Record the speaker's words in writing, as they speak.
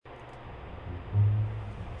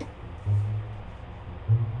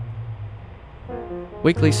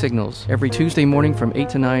Weekly Signals, every Tuesday morning from 8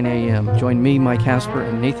 to 9 a.m. Join me, Mike Hasper,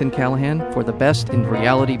 and Nathan Callahan for the best in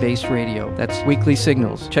reality-based radio. That's Weekly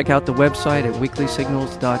Signals. Check out the website at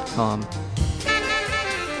weeklysignals.com.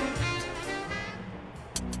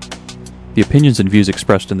 The opinions and views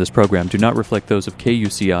expressed in this program do not reflect those of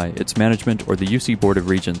KUCI, its management, or the UC Board of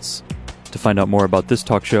Regents. To find out more about this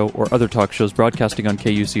talk show or other talk shows broadcasting on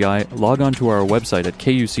KUCI, log on to our website at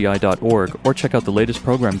kuci.org or check out the latest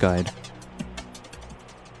program guide.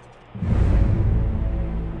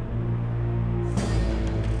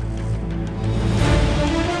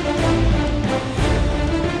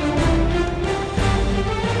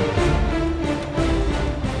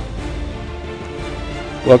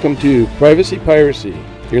 Welcome to Privacy Piracy.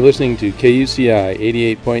 You're listening to KUCI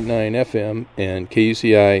 88.9 FM and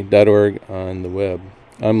KUCI.org on the web.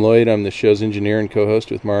 I'm Lloyd. I'm the show's engineer and co-host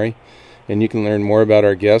with Mari, and you can learn more about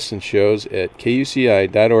our guests and shows at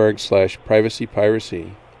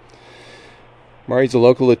kuci.org/privacypiracy. Mari's a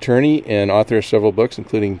local attorney and author of several books,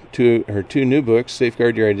 including her two new books,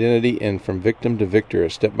 Safeguard Your Identity and From Victim to Victor, a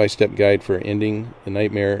step-by-step guide for ending the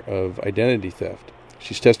nightmare of identity theft.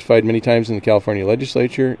 She's testified many times in the California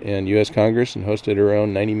legislature and U.S. Congress and hosted her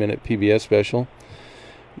own 90-minute PBS special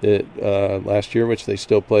that last year, which they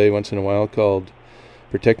still play once in a while, called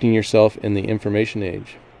Protecting Yourself in the Information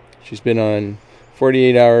Age. She's been on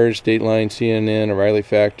 48 Hours, Dateline, CNN, O'Reilly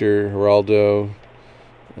Factor, Geraldo,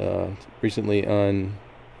 recently on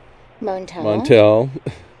Montel,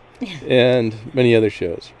 and many other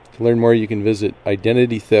shows. To learn more, you can visit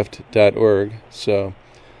identitytheft.org. So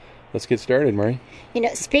let's get started, Mari. You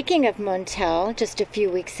know, speaking of Montel, just a few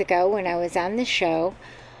weeks ago when I was on the show,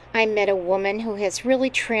 I met a woman who has really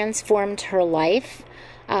transformed her life.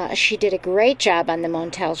 She did a great job on the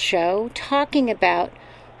Montel show talking about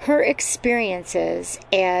her experiences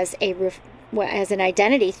as an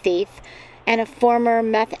identity thief and a former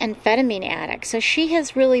methamphetamine addict. So she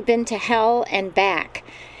has really been to hell and back.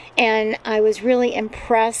 And I was really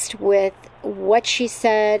impressed with what she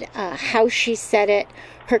said, how she said it,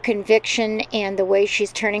 her conviction, and the way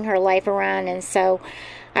she's turning her life around. And so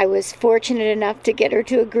I was fortunate enough to get her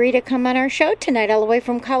to agree to come on our show tonight all the way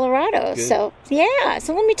from Colorado. Good. So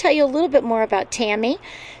let me tell you a little bit more about Tammy.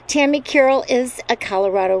 Tammy Carroll is a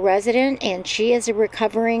Colorado resident, and she is a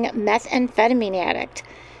recovering methamphetamine addict.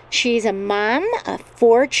 She's a mom of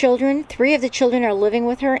 4 children. 3 of the children are living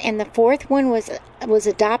with her, and the 4th one was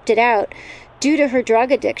adopted out due to her drug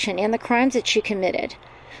addiction and the crimes that she committed.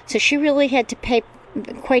 So she really had to pay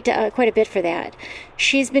quite a bit for that.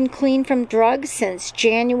 She's been clean from drugs since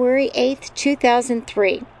January 8th,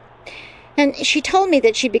 2003. And she told me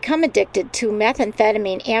that she'd become addicted to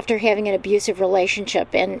methamphetamine after having an abusive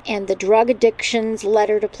relationship, and the drug addictions led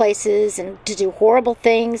her to places and to do horrible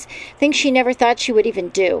things she never thought she would even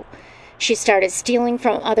do. She started stealing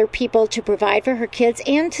from other people to provide for her kids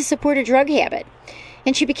and to support a drug habit.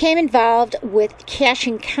 And she became involved with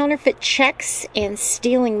cashing counterfeit checks and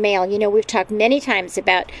stealing mail. You know, we've talked many times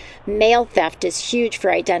about mail theft is huge for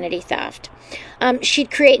identity theft. She'd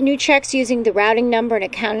create new checks using the routing number and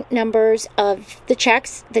account numbers of the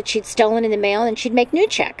checks that she'd stolen in the mail, and she'd make new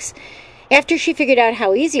checks. After she figured out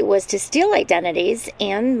how easy it was to steal identities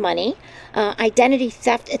and money, identity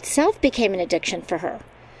theft itself became an addiction for her.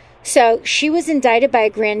 So she was indicted by a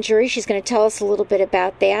grand jury. She's going to tell us a little bit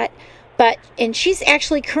about that. And she's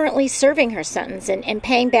actually currently serving her sentence and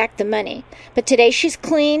paying back the money. But today she's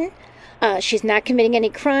clean. She's not committing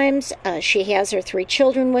any crimes. She has her 3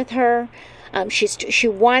 children with her. She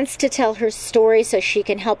wants to tell her story so she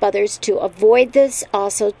can help others to avoid this,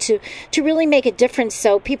 also to really make a difference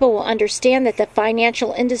so people will understand that the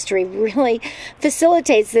financial industry really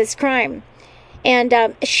facilitates this crime. And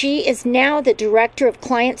she is now the Director of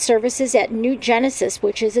Client Services at New Genesis,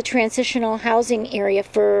 which is a transitional housing area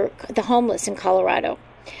for the homeless in Colorado.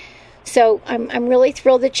 So I'm really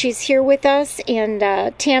thrilled that she's here with us. And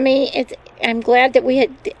Tammy, I'm glad that we had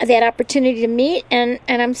that opportunity to meet, and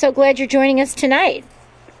I'm so glad you're joining us tonight.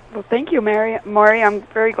 Well, thank you, Maury. I'm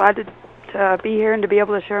very glad to be here and to be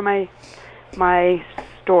able to share my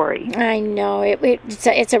story. I know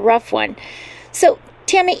it's a rough one. So,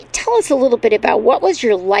 Tammy, tell us a little bit about what was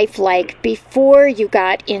your life like before you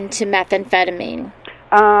got into methamphetamine?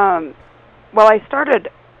 Well,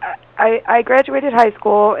 I graduated high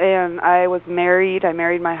school and I was married. I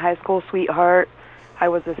married my high school sweetheart. I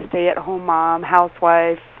was a stay-at-home mom,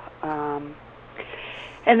 housewife, and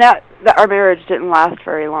that our marriage didn't last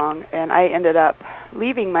very long. And I ended up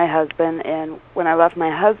leaving my husband. And when I left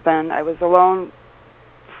my husband, I was alone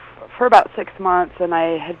for about 6 months, and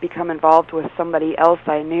I had become involved with somebody else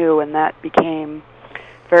I knew, and that became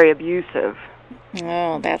very abusive.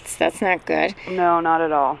 Oh, that's not good. No, not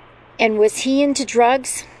at all. And was he into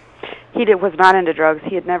drugs? He was not into drugs.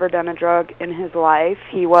 He had never done a drug in his life.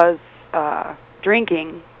 He was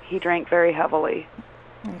drinking. He drank very heavily.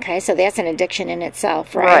 Okay, so that's an addiction in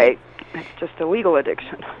itself, right? Right. It's just a legal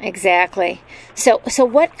addiction. Exactly. So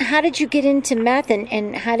how did you get into meth,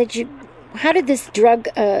 and how did this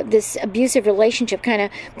this abusive relationship kind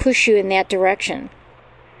of push you in that direction?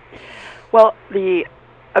 Well, the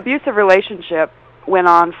abusive relationship went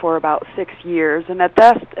on for about 6 years, and at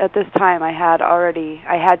this time I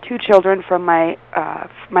had 2 children from my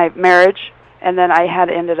marriage, and then I had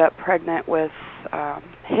ended up pregnant with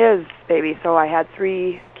his baby, so I had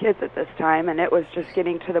 3 kids at this time, and it was just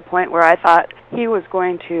getting to the point where I thought he was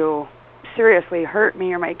going to seriously hurt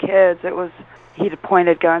me or my kids. He'd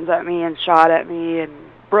pointed guns at me and shot at me and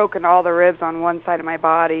broken all the ribs on one side of my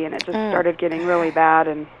body, and it just started getting really bad,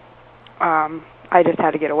 and I just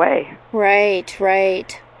had to get away. Right.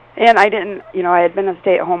 And I didn't, I had been a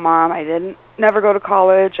stay-at-home mom. I never go to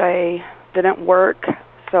college. I didn't work.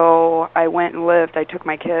 So I went and lived. I took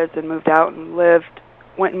my kids and moved out and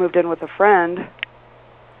went and moved in with a friend,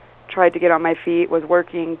 tried to get on my feet, was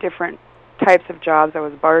working different types of jobs. I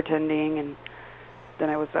was bartending, and then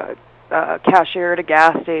I was a cashier at a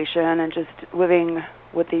gas station, and just living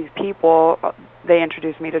with these people. They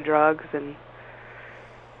introduced me to drugs, and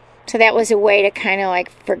so that was a way to kind of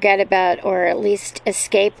like forget about, or at least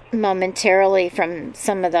escape momentarily from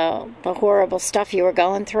some of the horrible stuff you were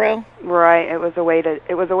going through. Right. It was a way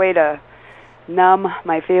to numb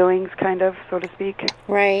my feelings, kind of, so to speak.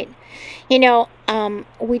 Right.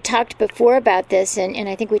 We talked before about this, and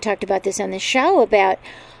I think we talked about this on the show, about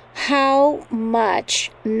how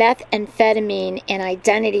much methamphetamine and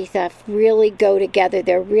identity theft really go together.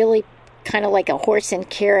 They're really kind of like a horse and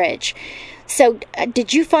carriage. So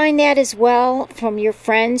did you find that as well from your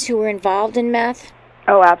friends who were involved in meth?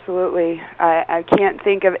 Oh, absolutely. I can't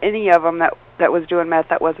think of any of them that was doing meth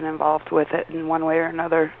that wasn't involved with it in one way or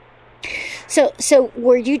another. So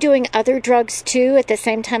were you doing other drugs too at the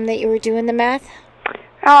same time that you were doing the meth?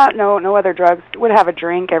 No other drugs. Would have a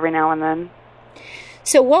drink every now and then.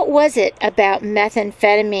 So what was it about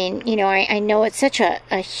methamphetamine? I know it's such a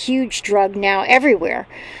huge drug now everywhere.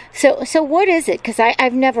 So what is it? Because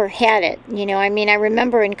I've never had it. I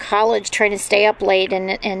remember in college trying to stay up late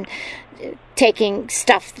and taking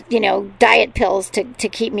stuff, diet pills to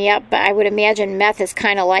keep me up. But I would imagine meth is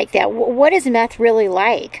kind of like that. What is meth really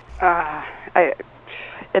like? I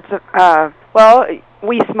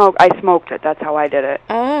smoked it. That's how I did it.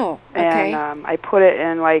 Oh, okay. And I put it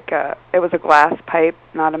in it was a glass pipe,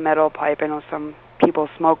 not a metal pipe. I know some people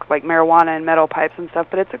smoke like marijuana in metal pipes and stuff,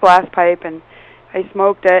 but it's a glass pipe, and I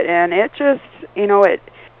smoked it, and it just, it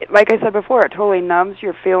like I said before, it totally numbs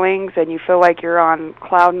your feelings, and you feel like you're on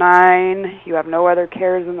cloud 9. You have no other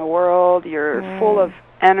cares in the world. You're full of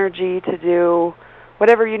energy to do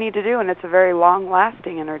whatever you need to do, and it's a very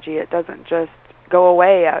long-lasting energy. It doesn't just go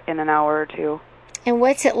away in an hour or 2. And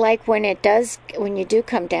what's it like when you do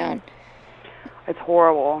come down? It's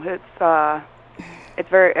horrible. It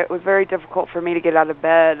was very difficult for me to get out of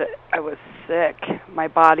bed. I was sick. My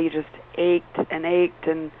body just ached, and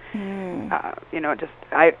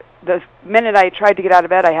the minute I tried to get out of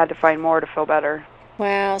bed, I had to find more to feel better.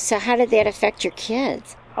 Wow. So how did that affect your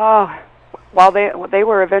kids? Oh, well, they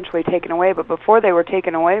were eventually taken away, but before they were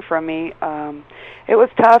taken away from me, it was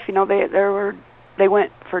tough. They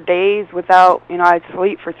went for days without, I'd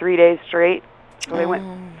sleep for 3 days straight. So they went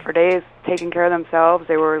for days taking care of themselves.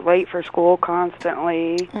 They were late for school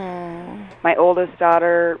constantly. My oldest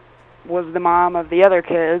daughter was the mom of the other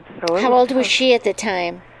kids. So how old was she at the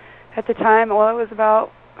time? At the time, well, it was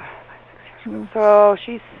about 5, 6 years ago. So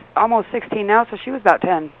she's almost 16 now, so she was about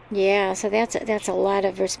 10. Yeah, so that's a lot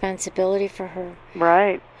of responsibility for her.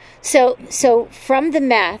 Right. So from the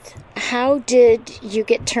meth, how did you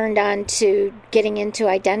get turned on to getting into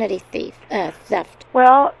identity theft?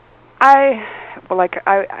 Well,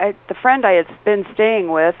 the friend I had been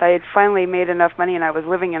staying with, I had finally made enough money, and I was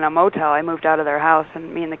living in a motel. I moved out of their house,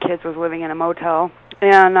 and me and the kids was living in a motel.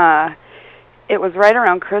 And it was right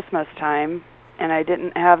around Christmas time, and I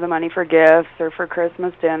didn't have the money for gifts or for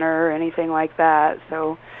Christmas dinner or anything like that.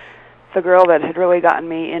 So the girl that had really gotten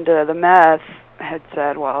me into the meth had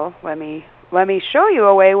said, well, let me show you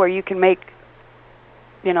a way where you can make,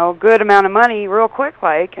 a good amount of money real quick,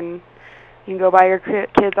 and you can go buy your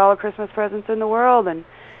kids all the Christmas presents in the world. And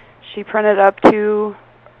she printed up 2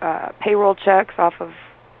 payroll checks off of,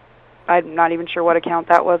 I'm not even sure what account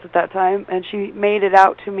that was at that time, and she made it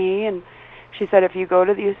out to me, and she said, if you go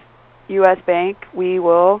to the U.S. bank, we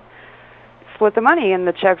will split the money, and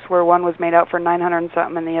the checks were, one was made out for $900 and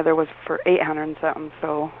something, and the other was for $800 and something.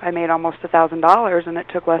 So I made almost $1,000, and it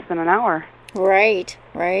took less than an hour. Right.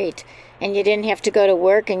 And you didn't have to go to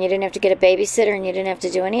work, and you didn't have to get a babysitter, and you didn't have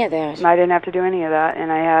to do any of that. And I didn't have to do any of that,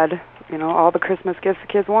 and I had, all the Christmas gifts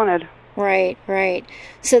the kids wanted. Right.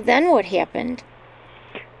 So then what happened?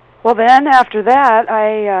 Well, then after that,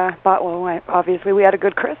 I thought, obviously we had a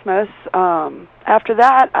good Christmas. After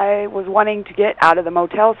that, I was wanting to get out of the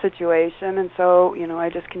motel situation, and so, I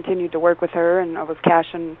just continued to work with her, and I was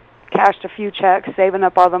cashed a few checks, saving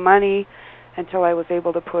up all the money until I was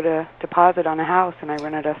able to put a deposit on a house, and I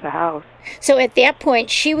rented us a house. So at that point,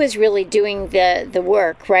 she was really doing the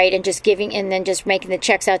work, right, and just giving, and then just making the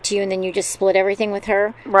checks out to you, and then you just split everything with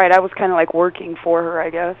her? Right, I was kind of like working for her, I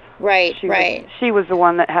guess. Right. She was the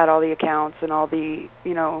one that had all the accounts and all the,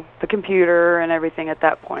 the computer and everything at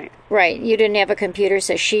that point. Right, you didn't have a computer,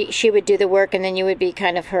 so she would do the work, and then you would be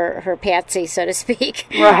kind of her patsy, so to speak.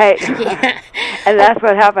 Right. Yeah. And that's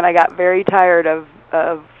what happened. I got very tired of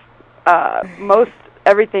most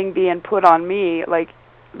everything being put on me, like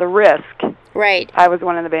the risk. Right. I was the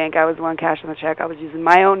one in the bank. I was the one cashing the check. I was using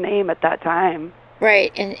my own name at that time.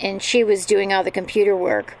 Right, and she was doing all the computer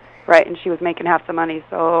work. Right, and she was making half the money,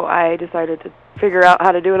 so I decided to figure out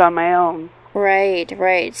how to do it on my own. Right.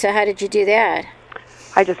 So how did you do that?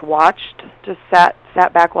 I just watched, just sat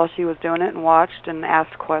back while she was doing it and watched and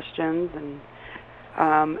asked questions, and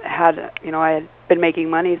I had been making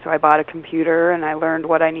money, so I bought a computer, and I learned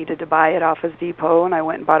what I needed to buy at Office Depot, and I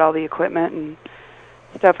went and bought all the equipment and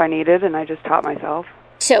stuff I needed, and I just taught myself.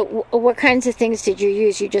 So what kinds of things did you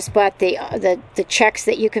use? You just bought the checks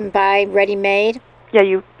that you can buy ready-made?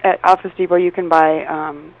 Yeah, at Office Depot you can buy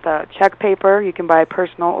the check paper, you can buy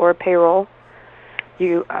personal or payroll.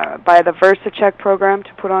 You buy the VersaCheck program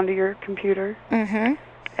to put onto your computer. Mm-hmm.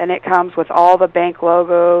 And it comes with all the bank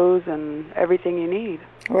logos and everything you need.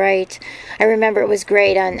 Right. I remember it was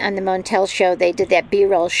great on the Montel show. They did that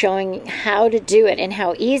B-roll showing how to do it and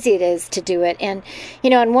how easy it is to do it. And,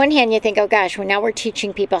 on one hand you think, oh gosh, well now we're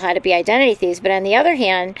teaching people how to be identity thieves. But on the other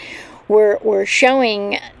hand, we're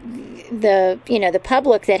showing the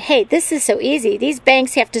public that, hey, this is so easy. These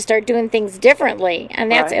banks have to start doing things differently.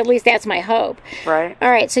 And that's, at least that's my hope. Right.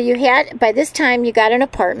 All right. So by this time you got an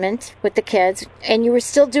apartment with the kids, and you were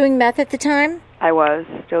still doing meth at the time? I was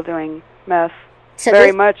still doing meth. So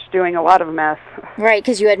very much doing a lot of meth. Right,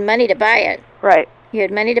 because you had money to buy it. Right. You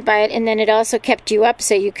had money to buy it, and then it also kept you up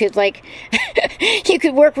so you could, you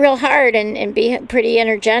could work real hard and be pretty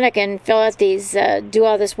energetic and fill out these, do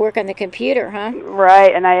all this work on the computer, huh?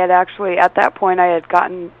 Right, and I had actually, at that point,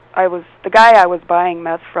 the guy I was buying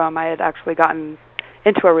meth from, I had actually gotten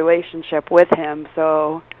into a relationship with him,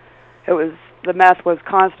 so the meth was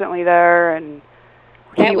constantly there, and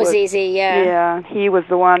that was easy, yeah. Yeah, he was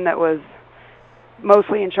the one that was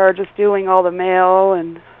mostly in charge of stealing all the mail,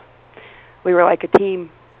 and we were like a team.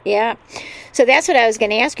 Yeah. So that's what I was going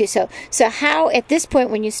to ask you. So how, at this point,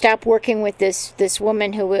 when you stopped working with this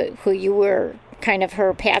woman who you were kind of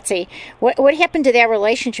her patsy, what happened to that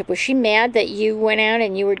relationship? Was she mad that you went out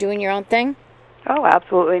and you were doing your own thing? Oh,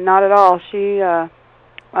 absolutely not at all. She, there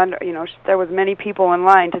was many people in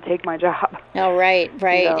line to take my job. Oh, right.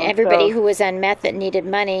 Everybody who was on meth that needed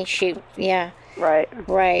money, yeah. Right.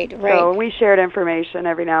 So we shared information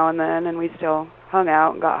every now and then, and we still hung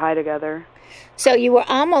out and got high together. So you were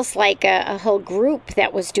almost like a whole group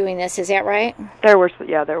that was doing this, is that right? There were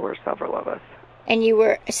several of us. And you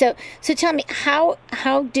were, so tell me, how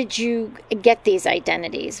did you get these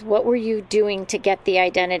identities? What were you doing to get the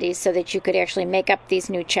identities so that you could actually make up these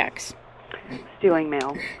new checks? Stealing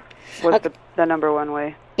mail was the number one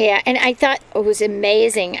way. Yeah, and I thought it was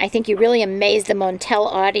amazing. I think you really amazed the Montel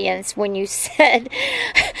audience when you said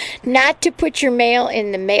not to put your mail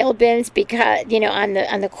in the mail bins because,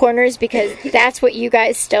 on the corners, because that's what you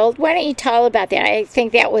guys stole. Why don't you tell about that? I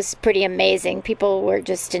think that was pretty amazing. People were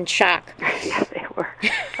just in shock. Yeah, they were.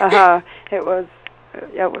 It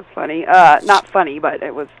was funny. Not funny, but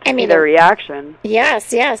it was their reaction.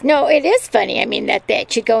 Yes. No, it is funny. I mean,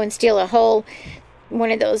 that you go and steal a whole one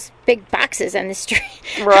of those big boxes on the street.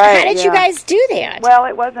 Right. How did you guys do that? Well,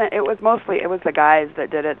 it was the guys that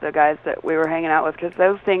did it, the guys that we were hanging out with, because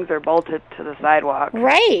those things are bolted to the sidewalk.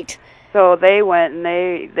 Right. So they went and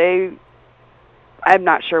they I'm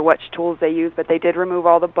not sure which tools they used, but they did remove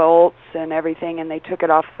all the bolts and everything, and they took it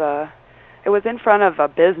off it was in front of a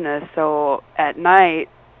business, so at night,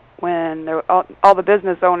 when all the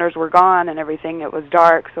business owners were gone and everything, it was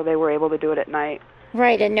dark, so they were able to do it at night.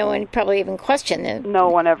 Right, and no one probably even questioned it. No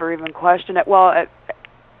one ever even questioned it. Well,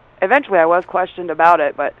 eventually I was questioned about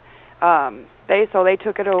it, but They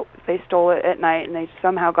took it. They stole it at night, and they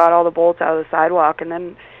somehow got all the bolts out of the sidewalk, and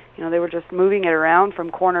then they were just moving it around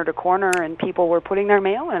from corner to corner, and people were putting their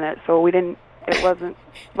mail in it. So it wasn't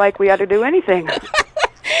like we had to do anything.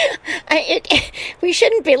 We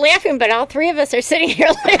shouldn't be laughing, but all three of us are sitting here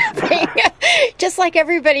laughing, just like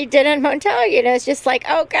everybody did in Montel. It's just like,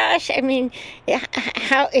 oh gosh, I mean,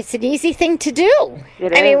 how it's an easy thing to do.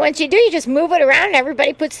 I mean, once you do, you just move it around, and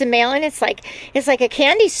everybody puts the mail in. It's like a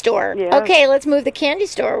candy store. Yeah. Okay, let's move the candy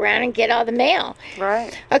store around and get all the mail.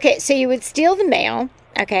 Right. Okay, so you would steal the mail.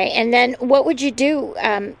 Okay, and then what would you do?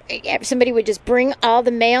 Somebody would just bring all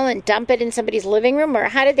the mail and dump it in somebody's living room, or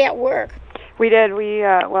how did that work? We did.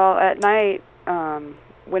 Well, at night,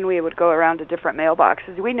 when we would go around to different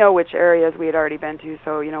mailboxes, we know which areas we had already been to.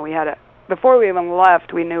 So, we had before we even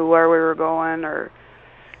left, we knew where we were going,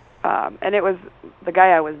 and it was the guy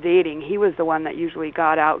I was dating. He was the one that usually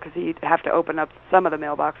got out because he'd have to open up some of the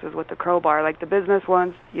mailboxes with the crowbar. Like the business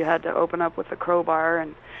ones, you had to open up with the crowbar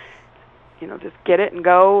and, just get it and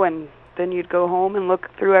go, and then you'd go home and look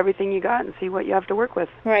through everything you got and see what you have to work with.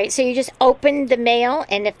 Right. So you just opened the mail,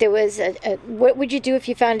 and if there was what would you do if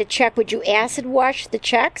you found a check? Would you acid wash the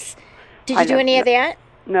checks? Did you do any of that?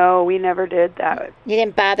 No, we never did that. You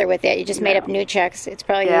didn't bother with that. You just made up new checks. It's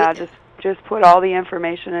probably just put all the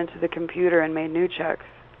information into the computer and made new checks.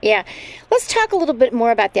 Yeah. Let's talk a little bit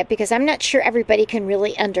more about that, because I'm not sure everybody can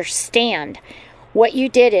really understand. What you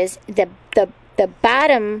did is the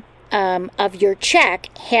bottom of your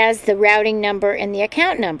check has the routing number and the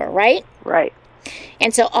account number, right? Right.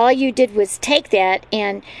 And so all you did was take that,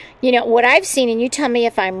 and what I've seen, and you tell me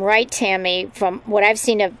if I'm right, Tammy, from what I've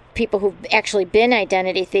seen of people who've actually been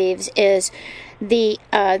identity thieves, is the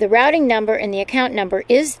routing number and the account number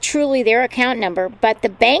is truly their account number, but the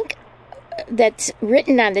bank that's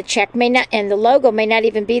written on the check may not, and the logo may not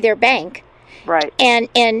even be their bank. Right. And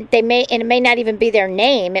it may not even be their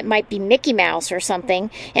name. It might be Mickey Mouse or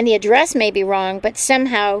something, and the address may be wrong, but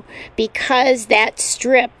somehow, because that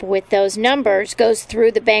strip with those numbers goes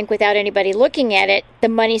through the bank without anybody looking at it, the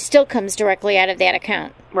money still comes directly out of that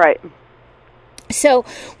account. Right. So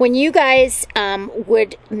when you guys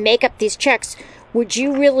would make up these checks, would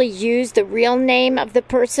you really use the real name of the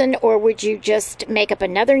person, or would you just make up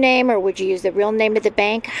another name, or would you use the real name of the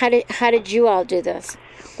bank? How did you all do this?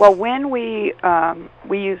 Well, when we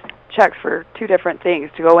used checks for two different things,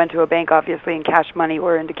 to go into a bank, obviously, in cash money,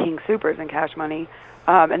 or into King Soopers in cash money,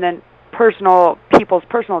 and then people's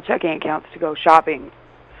personal checking accounts to go shopping.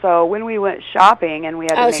 So when we went shopping and we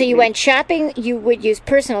had to so you went shopping, you would use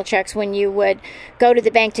personal checks. When you would go to the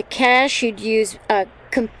bank to cash, you'd use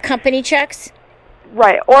company checks?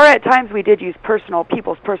 Right, or at times we did use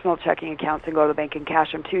people's personal checking accounts and go to the bank and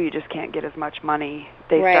cash them too. You just can't get as much money.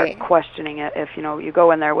 They start questioning it. If you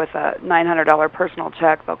go in there with a $900 personal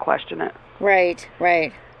check, they'll question it. Right.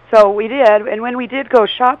 So we did, and when we did go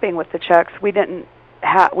shopping with the checks, we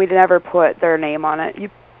never put their name on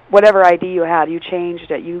it. Whatever ID you had, you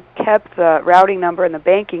changed it. You kept the routing number and the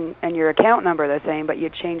banking and your account number the same, but you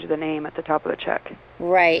changed the name at the top of the check.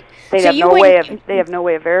 Right. They have no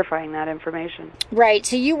way of verifying that information. Right.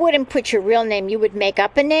 So you wouldn't put your real name. You would make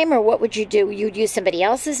up a name, or what would you do? You'd use somebody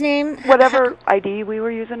else's name? Whatever ID we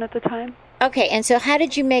were using at the time. Okay. And so how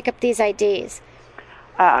did you make up these IDs?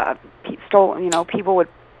 People would.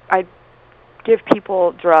 I'd give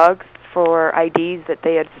people drugs for IDs that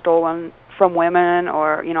they had stolen from women,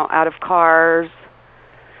 or out of cars.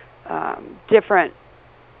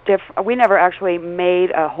 We never actually made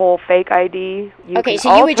a whole fake ID.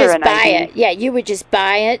 So you would just buy it. Yeah, you would just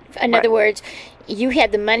buy it. In other words, you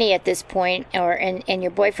had the money at this point, and your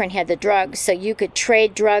boyfriend had the drugs, so you could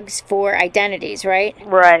trade drugs for identities, right?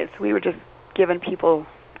 Right. So we were just giving people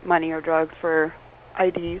money or drugs for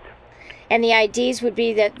IDs. And the IDs would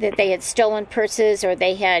be that they had stolen purses, or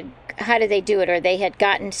they had, how did they do it? Or they had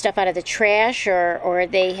gotten stuff out of the trash, or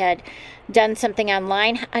they had done something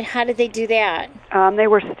online. How did they do that? They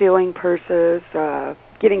were stealing purses,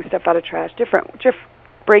 getting stuff out of trash, just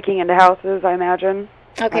breaking into houses, I imagine.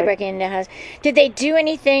 Okay, breaking into houses. Did they do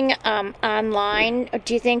anything online?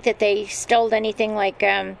 Do you think that they stole anything like,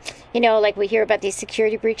 like we hear about these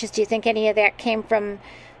security breaches? Do you think any of that came from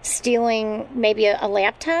stealing maybe a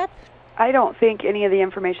laptop? I don't think any of the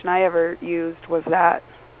information I ever used was that.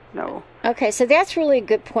 No. Okay, so that's really a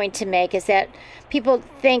good point to make, is that people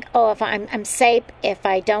think, if I'm safe if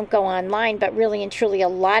I don't go online, but really and truly a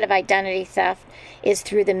lot of identity theft is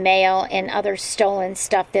through the mail and other stolen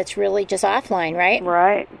stuff that's really just offline, right?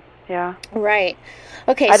 Right, yeah. Right.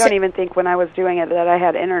 Okay. I don't even think when I was doing it that I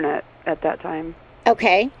had internet at that time.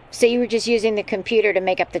 Okay. So you were just using the computer to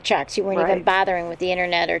make up the checks. You weren't even Right. bothering with the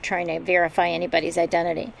internet or trying to verify anybody's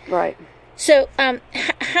identity. Right. So,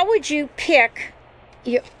 how would you pick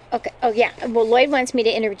your? Okay. Oh, yeah. Well, Lloyd wants me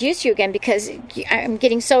to introduce you again because I'm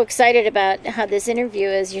getting so excited about how this interview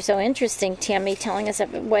is. You're so interesting, Tammy, telling us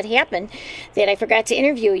what happened that I forgot to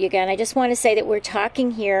interview you again. I just want to say that we're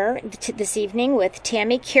talking here this evening with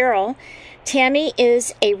Tammy Carroll. Tammy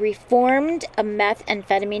is a reformed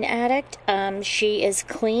methamphetamine addict. She is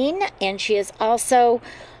clean, and she has also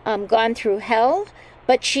gone through hell.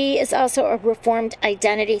 But she is also a reformed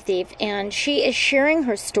identity thief, and she is sharing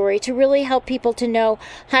her story to really help people to know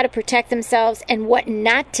how to protect themselves and what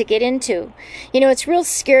not to get into. You know, it's real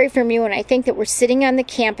scary for me when I think that we're sitting on the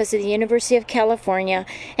campus of the University of California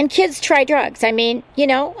and kids try drugs.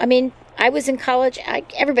 I was in college.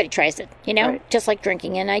 Everybody tries it, Right. just like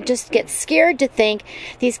drinking. And I just get scared to think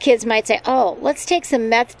these kids might say, oh, let's take some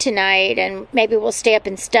meth tonight and maybe we'll stay up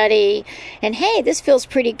and study. And, hey, this feels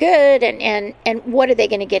pretty good. And what are they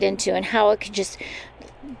going to get into and how it could just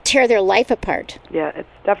tear their life apart. Yeah, it's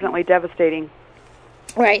definitely devastating.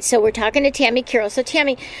 Right. So we're talking to Tammy Carroll. So,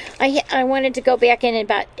 Tammy, I wanted to go back in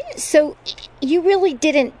about, so you really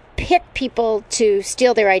didn't pick people to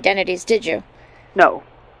steal their identities, did you? No.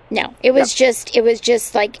 No, it was just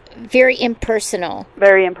like very impersonal.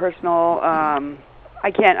 Very impersonal. Very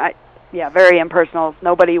impersonal.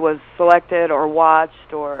 Nobody was selected or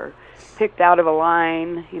watched or picked out of a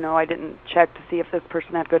line. I didn't check to see if this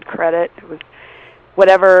person had good credit. It was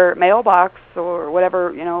whatever mailbox or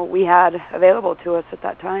whatever, we had available to us at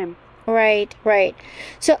that time. Right.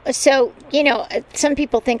 So some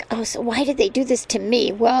people think, oh, so why did they do this to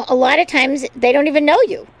me? Well, a lot of times they don't even know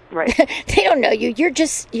you. Right. They don't know you. You're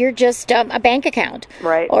just a bank account.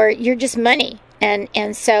 Right. Or you're just money.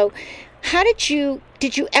 And so how did you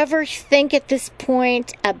ever think at this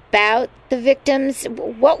point about the victims?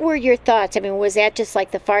 What were your thoughts? I mean, was that just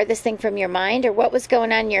like the farthest thing from your mind, or what was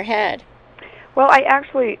going on in your head? Well, I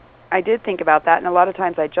did think about that, and a lot of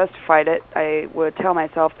times I justified it. I would tell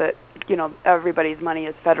myself that, everybody's money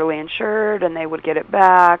is federally insured and they would get it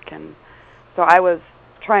back. And so I was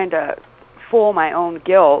trying to fool my own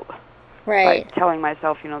guilt Right. by telling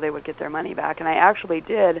myself, they would get their money back. And I actually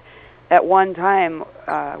did at one time.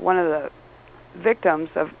 One of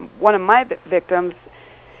my victims,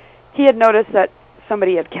 he had noticed that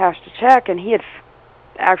somebody had cashed a check, and he had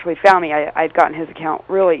actually found me. I'd gotten his account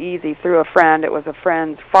really easy through a friend. It was a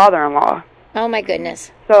friend's father-in-law. Oh, my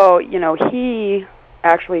goodness. So, he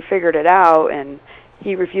actually figured it out, and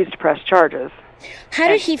he refused to press charges. How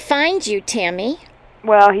did he find you, Tammy?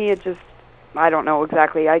 Well, he had I don't know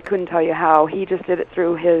exactly. I couldn't tell you how. He just did it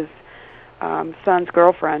through his son's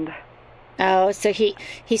girlfriend. Oh, so he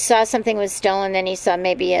saw something was stolen, then he saw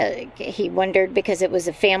he wondered because it was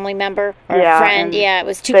a family member or a friend. Yeah, it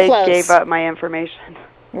was too close. They gave up my information.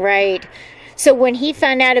 Right. So when he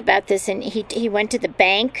found out about this, and he went to the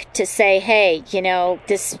bank to say, hey,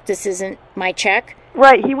 this isn't my check?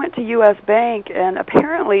 Right. He went to U.S. Bank, and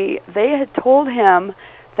apparently they had told him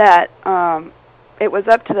that it was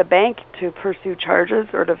up to the bank to pursue charges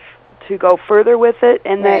or to go further with it,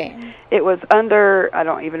 and Right. that it was under, I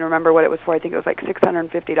don't even remember what it was for, I think it was like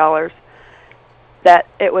 $650, that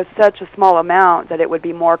it was such a small amount that it would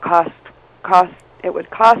be more it would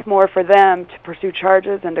cost more for them to pursue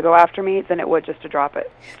charges and to go after me than it would just to drop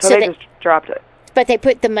it. So they just dropped it. But they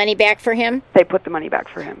put the money back for him? They put the money back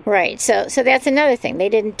for him. Right. So that's another thing. They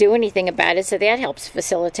didn't do anything about it, so that helps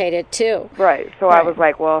facilitate it, too. Right. So Right. I was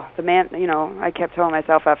like, well, the man, I kept telling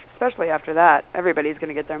myself, especially after that, everybody's going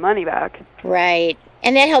to get their money back. Right.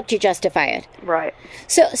 And that helped you justify it. Right.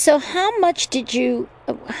 So how long did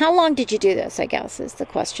you do this, I guess, is the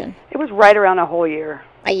question? It was right around a whole year.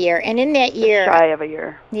 A year. And in that year... Shy of a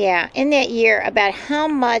year. Yeah. In that year, about how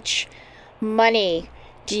much money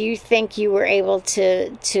do you think you were able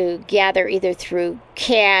to gather either through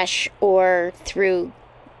cash or through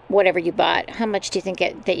whatever you bought? How much do you think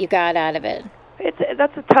that you got out of it?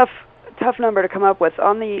 That's a tough number to come up with.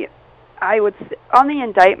 On the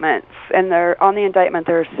indictment, there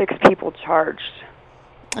are 6 people charged.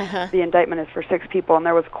 Uh-huh. The indictment is for 6 people, and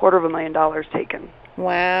there was $250,000 taken.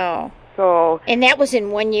 Wow. So. And that was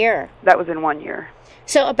in 1 year? That was in 1 year.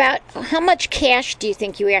 So about how much cash do you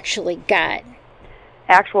think you actually got?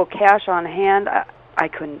 Actual cash on hand, I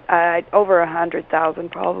couldn't. Over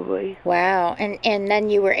 100,000 probably. Wow. And then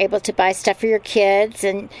you were able to buy stuff for your kids,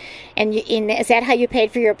 and is that how you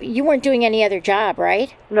paid for you weren't doing any other job,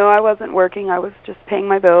 right? No, I wasn't working. I was just paying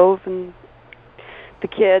my bills and the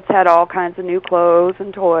kids had all kinds of new clothes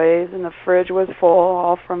and toys, and the fridge was full,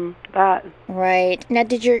 all from that. Right. Now,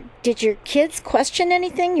 did your kids question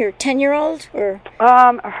anything? Your 10-year-old, or?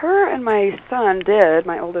 Her and my son did.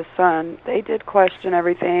 My oldest son, they did question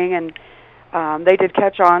everything, and they did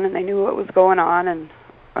catch on, and they knew what was going on. And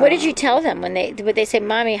what did you tell them when would they say,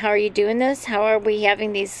 "Mommy, how are you doing this? How are we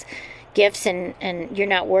having these gifts and you're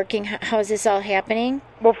not working? How is this all happening?"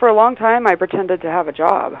 Well, for a long time, I pretended to have a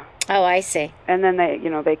job. Oh, I see. And then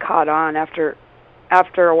they caught on after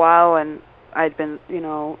a while, and I'd been,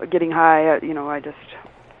 getting high. I just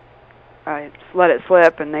let it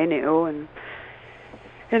slip, and they knew. And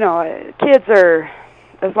kids are,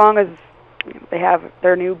 as long as they have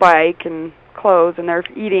their new bike and clothes and they're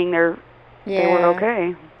eating, they were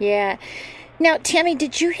okay. Yeah. Now, Tammy,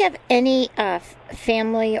 did you have any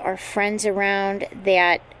family or friends around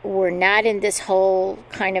that were not in this whole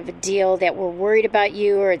kind of a deal, that were worried about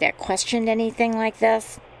you or that questioned anything like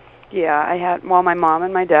this? Yeah, I had, my mom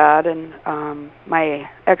and my dad and my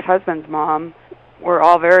ex-husband's mom were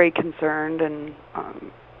all very concerned and,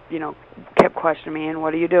 kept questioning me, and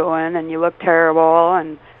what are you doing? And you look terrible,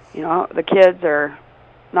 and, the kids are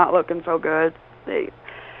not looking so good.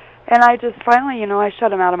 And I just finally, I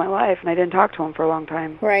shut them out of my life, and I didn't talk to them for a long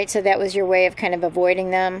time. Right, so that was your way of kind of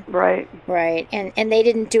avoiding them? Right. Right, and they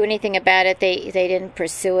didn't do anything about it? They didn't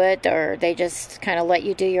pursue it, or they just kind of let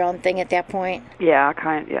you do your own thing at that point? Yeah,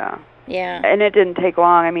 Yeah. And it didn't take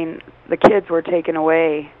long. I mean, the kids were taken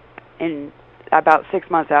away in about 6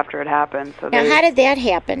 months after it happened. So now, how did that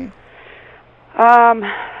happen?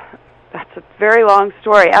 That's a very long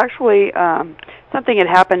story. Actually, something had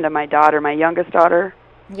happened to my daughter, my youngest daughter.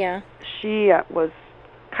 Yeah. She was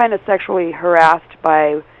kind of sexually harassed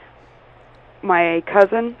by my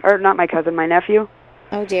cousin, or not my cousin, my nephew.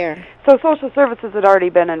 Oh, dear. So social services had already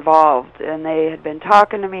been involved, and they had been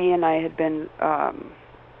talking to me, and I had been,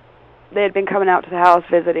 they had been coming out to the house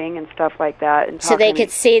visiting and stuff like that. And so they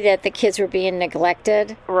could see that the kids were being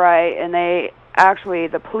neglected? Right, and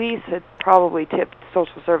the police had probably tipped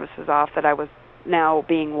social services off that I was now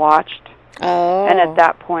being watched. Oh. And at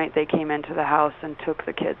that point, they came into the house and took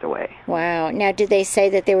the kids away. Wow. Now, did they say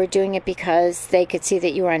that they were doing it because they could see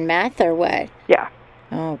that you were on meth, or what? Yeah.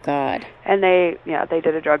 Oh, God. And they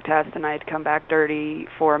did a drug test, and I had come back dirty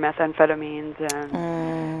for methamphetamines.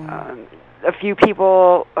 And a few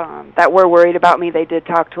people that were worried about me, they did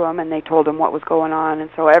talk to them, and they told them what was going on. And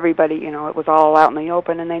so everybody, it was all out in the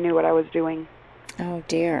open, and they knew what I was doing. Oh,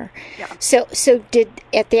 dear. Yeah. So did,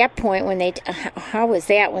 at that point, when how was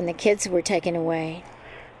that when the kids were taken away?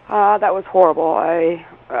 That was horrible. I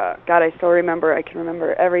still remember, I can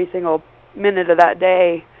remember every single minute of that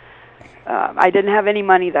day. I didn't have any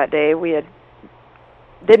money that day.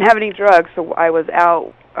 Didn't have any drugs, so I was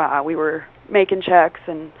out. We were making checks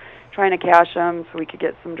and trying to cash them so we could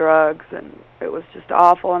get some drugs, and it was just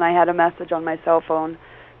awful. And I had a message on my cell phone.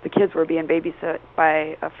 The kids were being babysat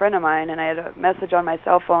by a friend of mine, and I had a message on my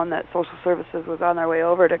cell phone that social services was on their way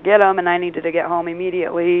over to get them, and I needed to get home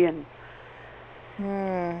immediately. And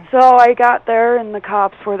so I got there, and the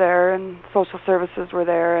cops were there, and social services were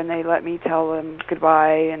there, and they let me tell them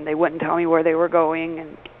goodbye, and they wouldn't tell me where they were going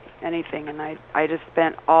and anything. And I just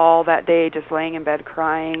spent all that day just laying in bed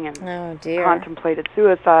crying and contemplated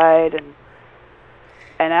suicide.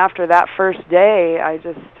 And after that first day, I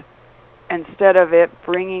just, instead of it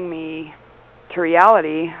bringing me to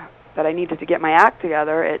reality that I needed to get my act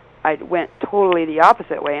together, I went totally the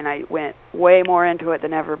opposite way, and I went way more into it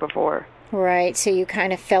than ever before. Right, so you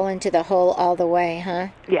kind of fell into the hole all the way, huh?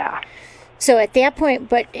 Yeah. So at that point,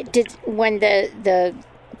 but when the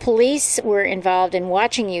police were involved in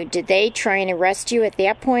watching you, did they try and arrest you at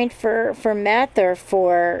that point for meth, or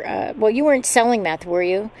for, you weren't selling meth, were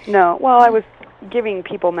you? No, well, I was giving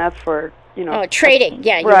people meth for, trading.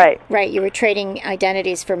 Yeah, right. You were trading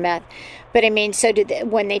identities for meth. But I mean, so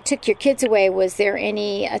when they took your kids away, was there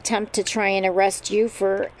any attempt to try and arrest you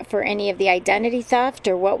for any of the identity theft,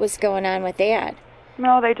 or what was going on with that?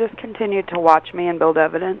 No, they just continued to watch me and build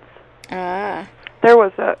evidence. Ah. There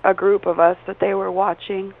was a group of us that they were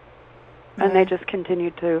watching, and they just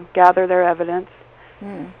continued to gather their evidence.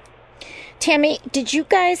 Tammy, did you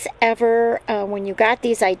guys ever, when you got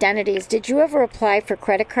these identities, did you ever apply for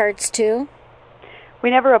credit cards too?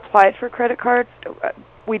 We never applied for credit cards.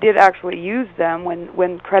 We did actually use them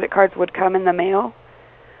when credit cards would come in the mail.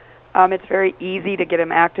 It's very easy to get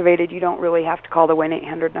them activated. You don't really have to call the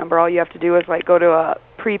 1-800 number. All you have to do is go to a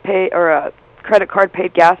prepaid or a credit card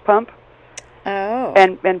paid gas pump, Oh.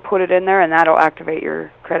 And put it in there, and that'll activate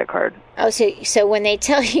your credit card. Oh, so when they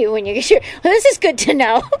tell you when you get your, well, this is good to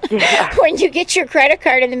know. Yeah. When you get your credit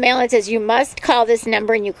card in the mail, it says you must call this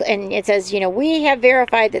number, and it says, we have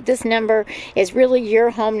verified that this number is really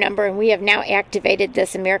your home number, and we have now activated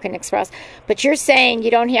this American Express. But you're saying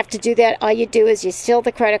you don't have to do that. All you do is you steal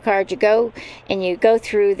the credit card, you go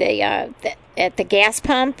through at the gas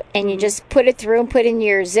pump, and you just put it through and put in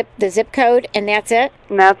the zip code, and that's it.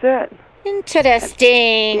 And that's it.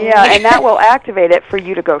 Interesting. Yeah, and that will activate it for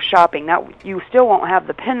you to go shopping. Now, you still won't have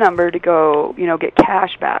the PIN number to go, get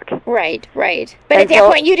cash back. Right. But at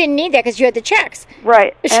that point, you didn't need that because you had the checks.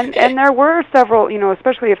 Right, and there were several,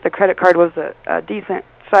 especially if the credit card was a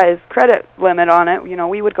decent-sized credit limit on it,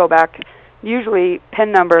 we would go back. Usually,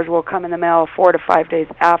 PIN numbers will come in the mail 4 to 5 days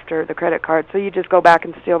after the credit card, so you just go back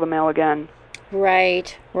and steal the mail again.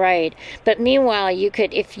 Right. But meanwhile, you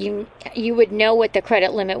could, if you would know what the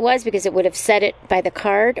credit limit was because it would have set it by the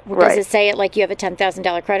card. Does it say it like you have a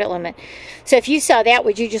 $10,000 credit limit? So if you saw that,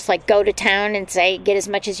 would you just go to town and say get as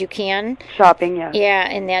much as you can? Shopping, yeah. Yeah,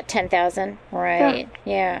 in that $10,000. Right.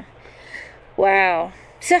 Yeah. Wow.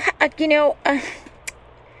 So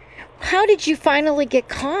how did you finally get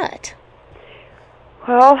caught?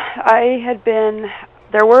 Well,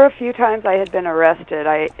 there were a few times I had been arrested.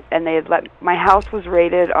 My house was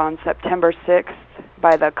raided on September 6th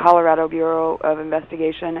by the Colorado Bureau of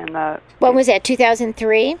Investigation When was that,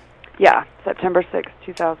 2003? Yeah, September 6th,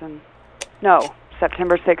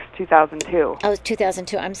 September 6th, 2002. Oh, it was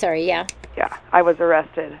 2002. I'm sorry, yeah. Yeah, I was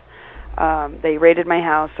arrested. They raided my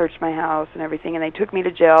house, searched my house and everything, and they took me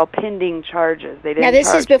to jail pending charges.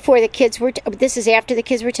 This is before the kids this is after the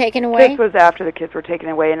kids were taken away? This was after the kids were taken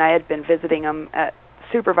away, and I had been visiting them at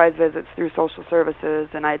supervised visits through social services,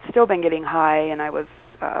 and I had still been getting high, and I was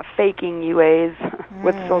faking UAs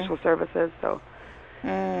with social services, so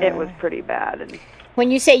it was pretty bad. And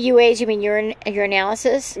when you say UAs, you mean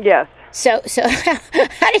urinalysis? Yes. So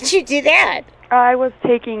how did you do that? I was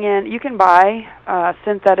taking in, you can buy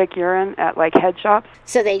synthetic urine at head shops.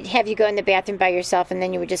 So they'd have you go in the bathroom by yourself, and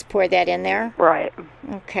then you would just pour that in there? Right.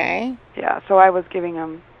 Okay. Yeah, so I was giving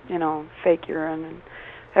them, fake urine, and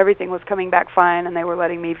everything was coming back fine, and they were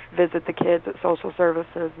letting me visit the kids at social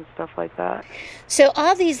services and stuff like that. So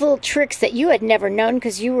all these little tricks that you had never known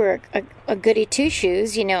because you were a goody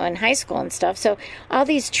two-shoes, in high school and stuff. So all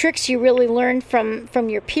these tricks you really learned from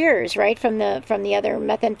your peers, right? From the other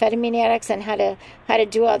methamphetamine addicts, and how to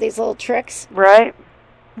do all these little tricks. Right.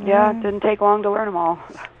 Yeah, it didn't take long to learn them all.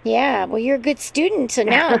 Yeah, well, you're a good student, so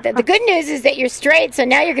now the good news is that you're straight, so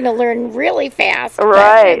now you're going to learn really fast.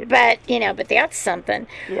 Right. But that's something.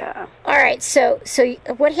 Yeah. All right, so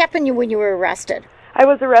what happened when you were arrested? I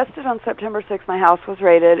was arrested on September 6th. My house was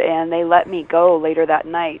raided, and they let me go later that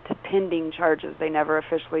night, pending charges. They never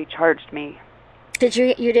officially charged me.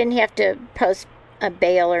 You didn't have to post a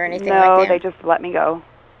bail or anything like that? No, they just let me go.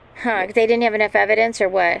 Huh, they didn't have enough evidence or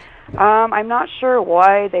what? I'm not sure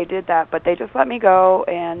why they did that, but they just let me go,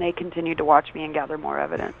 and they continued to watch me and gather more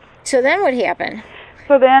evidence. So then what happened?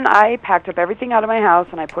 So then I packed up everything out of my house,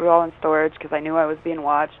 and I put it all in storage because I knew I was being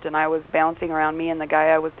watched, and I was bouncing around. Me and the guy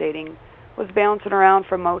I was dating was bouncing around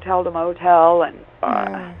from motel to motel,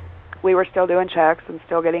 and we were still doing checks and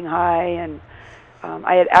still getting high, and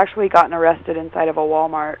I had actually gotten arrested inside of a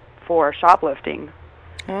Walmart for shoplifting.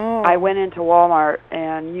 Oh. I went into Walmart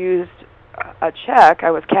and used a check.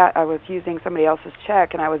 I was using somebody else's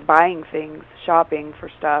check, and I was buying things, shopping for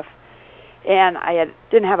stuff. And I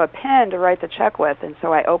didn't have a pen to write the check with, and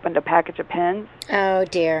so I opened a package of pens. Oh,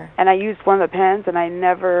 dear. And I used one of the pens, and I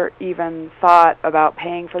never even thought about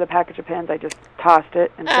paying for the package of pens. I just tossed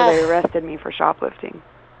it, and so they arrested me for shoplifting.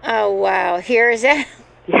 Oh, wow. Here's it.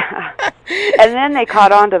 Yeah. And then they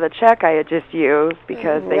caught on to the check I had just used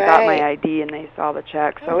because they got my ID and they saw the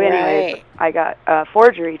check. So anyways, I got a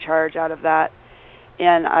forgery charge out of that,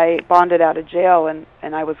 and I bonded out of jail, and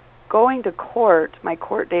I was going to court. My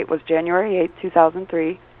court date was January 8th,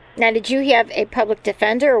 2003. Now, did you have a public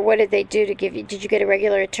defender, or what did they do to give you? Did you get a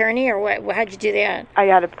regular attorney, or what? How'd you do that? I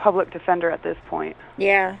had a public defender at this point.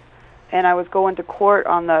 Yeah. And I was going to court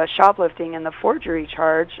on the shoplifting and the forgery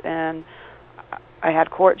charge, and I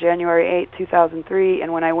had court January 8th, 2003,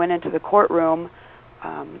 and when I went into the courtroom,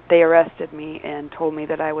 they arrested me and told me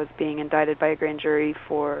that I was being indicted by a grand jury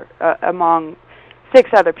for, among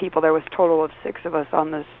 6 other people. There was a total of 6 of us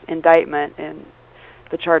on this indictment, and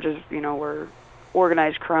the charges, were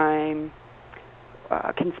organized crime,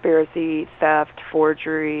 conspiracy, theft,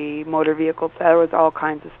 forgery, motor vehicle theft. There was all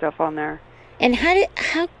kinds of stuff on there. And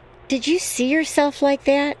how did you see yourself like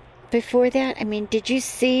that before that? I mean, did you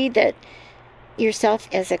see that yourself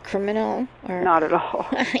as a criminal? Or Not at all.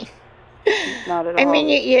 Not at all. I mean,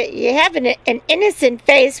 you have an innocent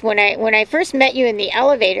face. When I first met you in the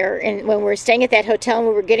elevator, and when we were staying at that hotel and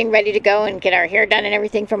we were getting ready to go and get our hair done and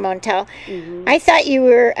everything from Montel, I thought you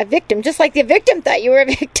were a victim, just like the victim thought you were a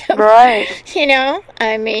victim. Right. You know,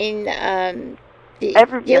 I mean,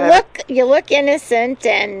 you look innocent,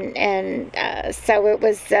 and so it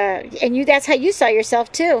was, and that's how you saw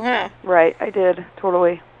yourself too, huh? Right, I did,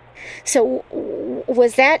 totally. So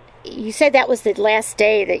was that, you said that was the last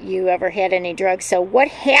day that you ever had any drugs. So what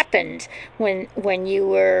happened when you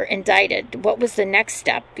were indicted? What was the next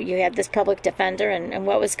step? You had this public defender, and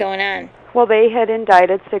what was going on? Well, they had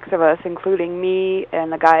indicted 6 of us, including me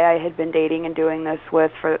and the guy I had been dating and doing this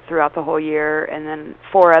with throughout the whole year, and then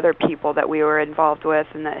 4 other people that we were involved with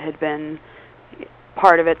and that had been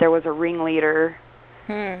part of it. There was a ringleader,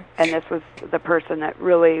 and this was the person that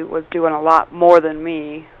really was doing a lot more than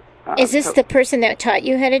me. Is this the person that taught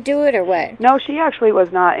you how to do it, or what? No, she actually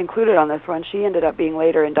was not included on this one. She ended up being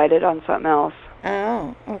later indicted on something else.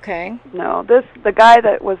 Oh, okay. No, the guy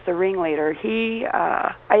that was the ringleader,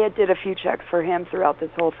 I did a few checks for him throughout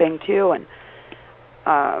this whole thing too, and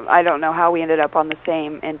I don't know how we ended up on the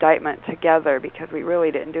same indictment together, because we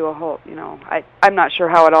really didn't do a whole, I'm not sure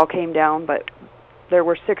how it all came down, but there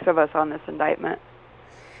were 6 of us on this indictment.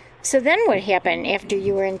 So then what happened after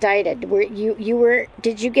you were indicted?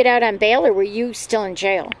 Did you get out on bail, or were you still in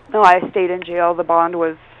jail? No, I stayed in jail. The bond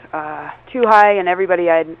was too high, and everybody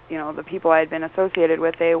the people I had been associated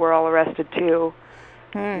with, they were all arrested too.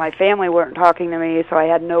 My family weren't talking to me, so I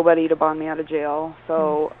had nobody to bond me out of jail.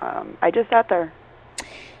 So I just sat there.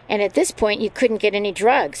 And at this point, you couldn't get any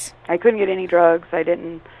drugs. I couldn't get any drugs. I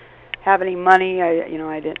didn't have any money.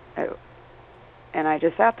 And I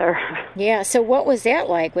just sat there. Yeah, so what was that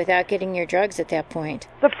like without getting your drugs at that point?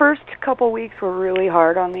 The first couple weeks were really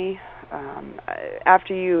hard on me.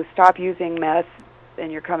 After you stop using meth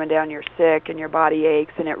and you're coming down, you're sick and your body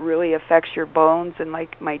aches, and it really affects your bones, and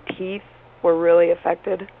like my teeth were really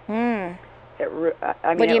affected. What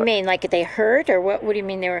do you mean? Like they hurt, or what do you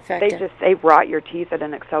mean they were affected? They rot your teeth at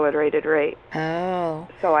an accelerated rate. Oh.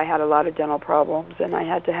 So I had a lot of dental problems, and I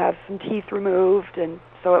had to have some teeth removed, and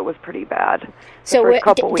so it was pretty bad. So the first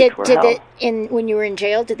couple weeks were hell. When you were in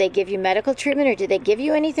jail, did they give you medical treatment, or did they give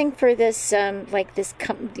you anything for this,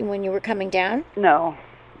 when you were coming down? No,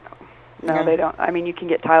 they don't. I mean, you can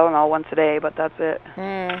get Tylenol once a day, but that's it.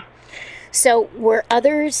 So were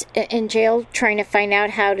others in jail trying to find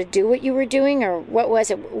out how to do what you were doing, or what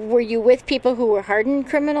was it? Were you with people who were hardened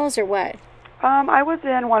criminals, or what? I was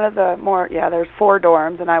in one of the there's 4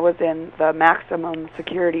 dorms, and I was in the maximum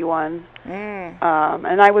security one.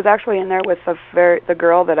 And I was actually in there with the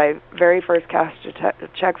girl that I very first cashed a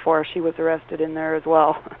check for. She was arrested in there as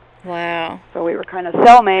well. Wow. So we were kind of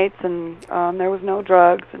cellmates, and there was no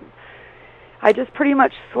drugs, and I just pretty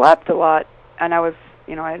much slept a lot, and I was,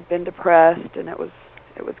 I had been depressed, and it was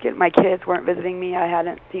getting, my kids weren't visiting me. I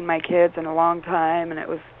hadn't seen my kids in a long time, and it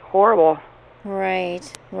was horrible. Right.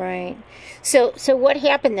 So what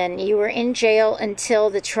happened then? You were in jail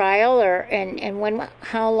until the trial, and when?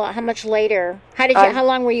 How much later? How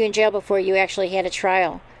long were you in jail before you actually had a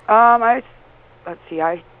trial? I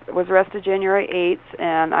was arrested January 8th,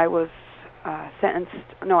 and I was sentenced.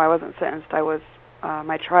 No, I wasn't sentenced.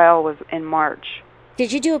 My trial was in March.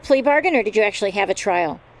 Did you do a plea bargain, or did you actually have a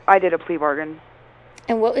trial? I did a plea bargain.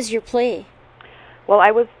 And what was your plea? Well,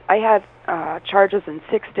 I had charges in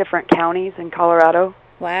 6 different counties in Colorado.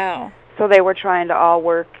 Wow. So they were trying to all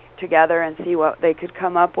work together and see what they could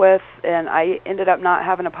come up with, and I ended up not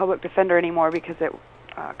having a public defender anymore because it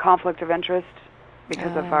conflict of interest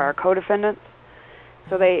because of our co-defendants.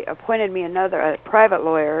 So they appointed me a private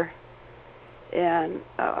lawyer, and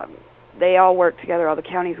they all worked together, all the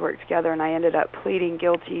counties worked together, and I ended up pleading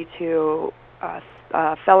guilty to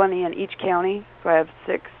a felony in each county. So I have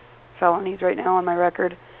 6 felonies right now on my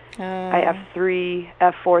record. I have 3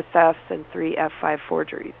 F4 thefts and 3 F5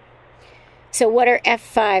 forgeries. So what are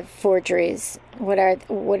F5 forgeries? What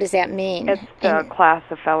does that mean? It's the class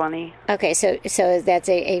of felony. Okay, so that's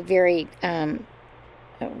a very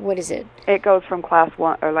what is it? It goes from class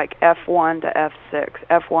 1 or like F1 to F6.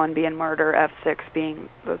 F1 being murder, F6 being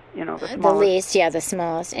the smallest. The least, the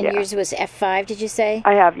smallest. And yours was F5, did you say?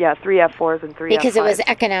 I have 3 F4s and 3 F5s. Because it was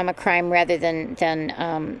economic crime rather than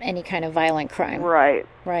any kind of violent crime. Right.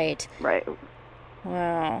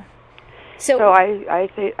 Wow. So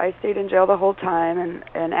I stayed in jail the whole time,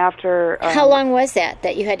 and after. How long was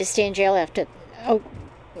that you had to stay in jail after? Oh,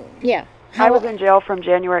 yeah. I was in jail from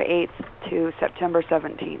January 8th to September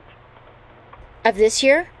 17th. Of this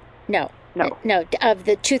year? No, of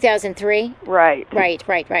the 2003? Right.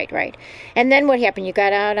 Right. And then what happened? You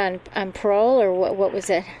got out on parole, or what was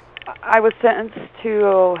it? I was sentenced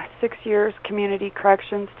to 6 years community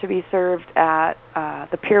corrections to be served at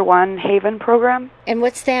the Pier 1 Haven program. And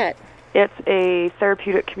what's that? It's a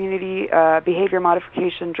therapeutic community behavior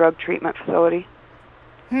modification drug treatment facility.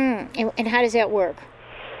 And how does that work?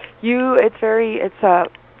 It's a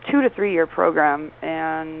 2 to 3 year program,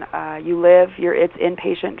 and it's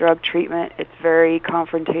inpatient drug treatment. It's very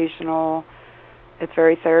confrontational. It's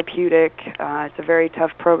very therapeutic. It's a very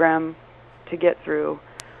tough program to get through.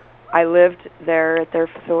 I lived there at their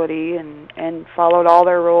facility and followed all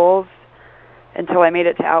their rules until I made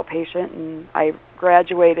it to outpatient, and I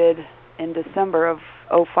graduated in December of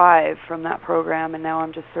 2005 from that program, and now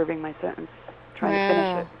I'm just serving my sentence, trying to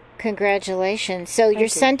finish it. Congratulations. So your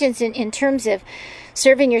sentence, in terms of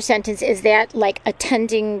serving your sentence, is that like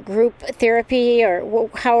attending group therapy, or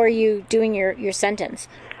how are you doing your sentence?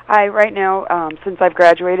 Right now, since I've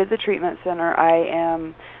graduated the treatment center,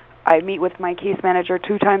 I meet with my case manager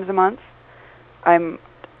 2 times a month. I'm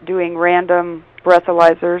doing random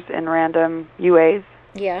breathalyzers and random UAs.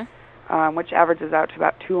 Yeah. Which averages out to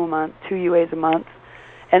about 2 UAs a month.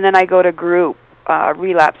 And then I go to group,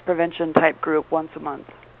 relapse prevention type group once a month.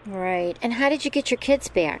 Right. And how did you get your kids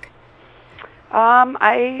back?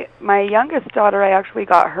 My youngest daughter, I actually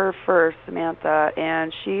got her first, Samantha,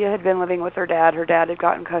 and she had been living with her dad. Her dad had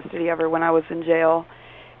gotten custody of her when I was in jail,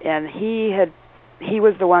 and he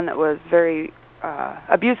was the one that was very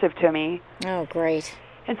abusive to me. Oh, great.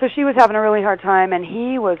 And so she was having a really hard time, and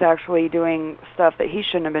he was actually doing stuff that he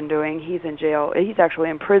shouldn't have been doing. He's in jail. He's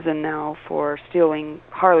actually in prison now for stealing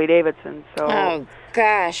Harley Davidsons. So, oh,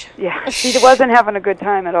 gosh. Yeah, she wasn't having a good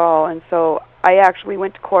time at all. And so I actually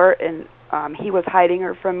went to court, and he was hiding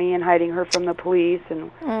her from me and hiding her from the police.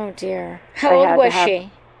 And oh, dear. How old was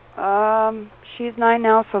she? She's 9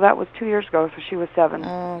 now, so that was 2 years ago, so she was 7.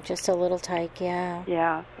 Oh, just a little tyke, yeah.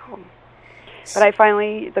 Yeah, so... But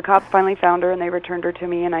the cops finally found her, and they returned her to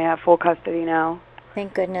me, and I have full custody now.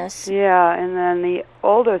 Thank goodness. Yeah, and then my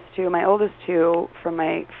oldest two from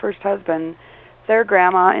my first husband, their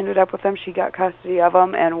grandma ended up with them. She got custody of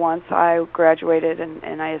them, and once I graduated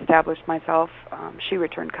and I established myself, she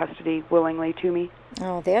returned custody willingly to me.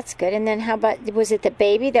 Oh, that's good. And then how about, was it the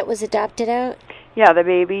baby that was adopted out? Yeah, the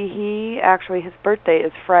baby, his birthday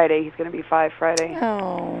is Friday. He's going to be 5 Friday.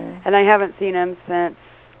 Oh. And I haven't seen him since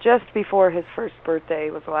just before his first birthday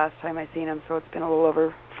was the last time I seen him, so it's been a little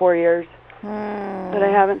over 4 years that I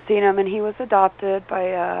haven't seen him. And he was adopted by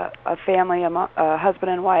a family, a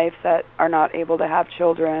husband and wife that are not able to have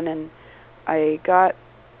children. And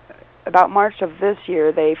about March of this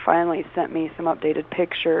year, they finally sent me some updated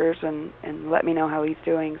pictures and let me know how he's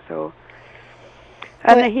doing. So,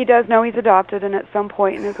 and he does know he's adopted, and at some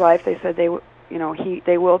point in his life, they said they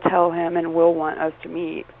will tell him and will want us to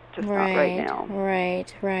meet. Just not right now.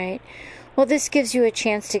 Right. Well, this gives you a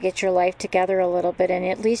chance to get your life together a little bit, and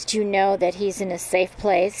at least you know that he's in a safe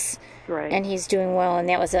place, right? And he's doing well, and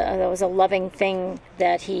that was a loving thing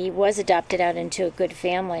that he was adopted out into a good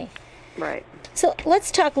family, right? So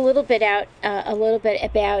let's talk a little bit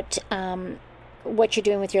about what you're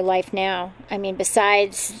doing with your life now. I mean,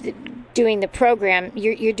 besides doing the program,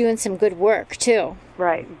 you're doing some good work too,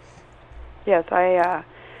 right? Yes,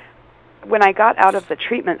 when I got out of the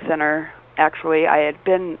treatment center, actually, I had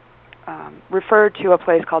been referred to a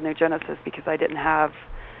place called New Genesis because I didn't have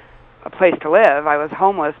a place to live. I was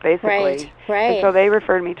homeless, basically. Right. And so they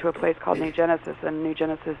referred me to a place called New Genesis, and New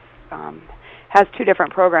Genesis has 2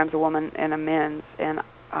 different programs, a woman and a men's. And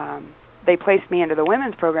they placed me into the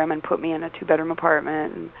women's program and put me in a 2-bedroom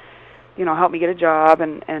apartment and, helped me get a job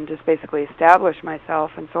and just basically establish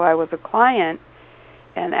myself. And so I was a client.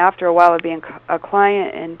 And after a while of being a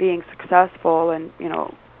client and being successful and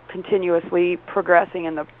continuously progressing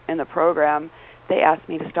in the program, they asked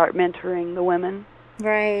me to start mentoring the women.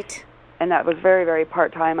 Right. And that was very, very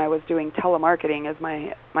part-time. I was doing telemarketing as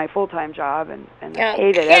my full-time job, and I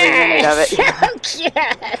hated every minute of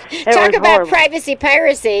it. Talk about horrible. Privacy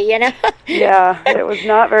piracy, Yeah, it was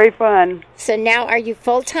not very fun. So now are you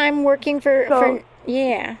full-time working for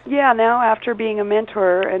Yeah. Yeah, now after being a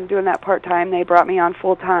mentor and doing that part-time, they brought me on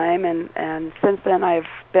full-time, and since then I've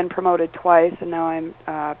been promoted twice, and now I'm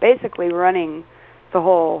basically running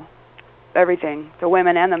everything, the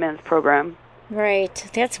women and the men's program. Right.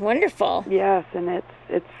 That's wonderful. Yes, and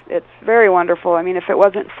it's very wonderful. I mean, if it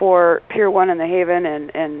wasn't for Pier 1 and the Haven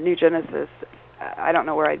and New Genesis, I don't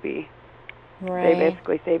know where I'd be. Right. They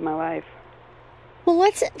basically saved my life. Well,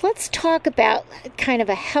 let's talk about kind of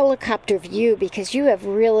a helicopter view, because you have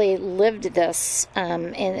really lived this,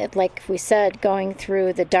 and like we said, going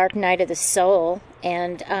through the dark night of the soul.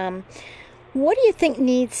 And What do you think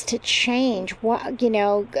needs to change? What,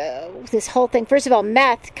 this whole thing. First of all,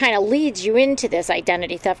 meth kind of leads you into this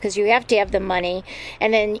identity theft because you have to have the money,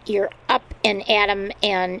 and then you're up and at 'em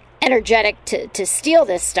and energetic to steal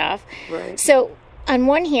this stuff. Right. So, on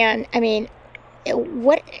one hand, I mean,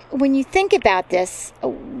 when you think about this,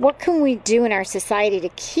 what can we do in our society to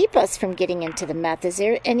keep us from getting into the meth? Do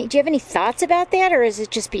you have any thoughts about that, or is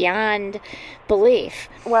it just beyond belief?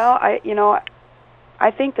 Well, I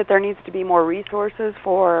think that there needs to be more resources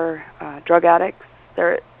for drug addicts.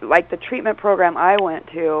 Like the treatment program I went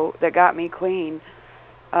to that got me clean,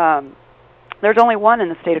 there's only one in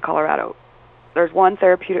the state of Colorado. There's one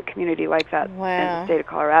therapeutic community like that in the state of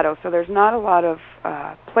Colorado. So there's not a lot of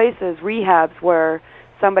places, rehabs, where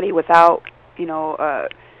somebody without, a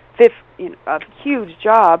huge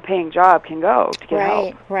paying job can go to get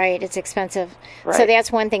help. Right. It's expensive. Right. So that's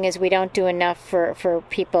one thing, is we don't do enough for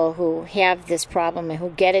people who have this problem and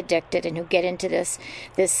who get addicted and who get into this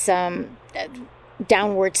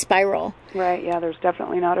downward spiral. Right, yeah, there's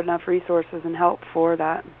definitely not enough resources and help for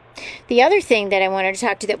that. The other thing that I wanted to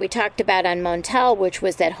talk to that we talked about on Montel, which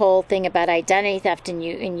was that whole thing about identity theft, and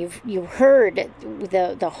you heard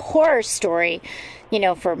the horror story,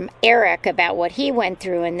 from Eric about what he went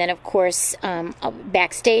through, and then of course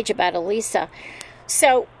backstage about Elisa.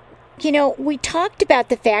 So, we talked about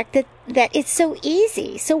the fact that it's so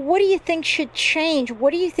easy. So what do you think should change?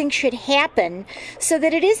 What do you think should happen so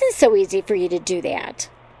that it isn't so easy for you to do that?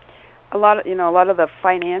 A lot of the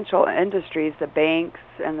financial industries, the banks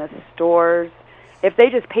and the stores, if they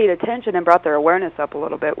just paid attention and brought their awareness up a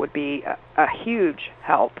little bit, would be a huge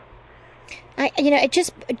help. It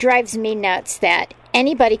just drives me nuts that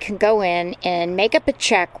anybody can go in and make up a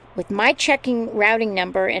check with my checking routing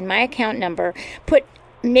number and my account number, put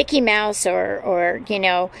Mickey Mouse or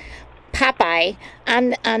Popeye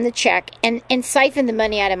on the check and siphon the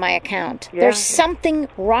money out of my account. Yeah. There's something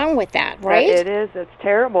wrong with that, right? It is. It's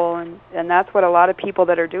terrible, and that's what a lot of people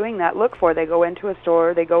that are doing that look for. They go into a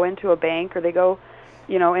store, they go into a bank, or they go,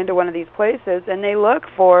 into one of these places, and they look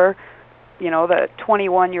for, the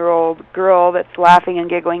 21-year-old girl that's laughing and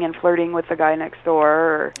giggling and flirting with the guy next door.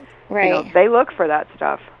 Or, right. They look for that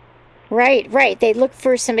stuff. Right. They look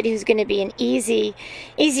for somebody who's going to be an easy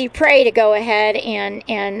prey to go ahead and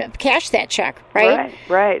cash that check, right?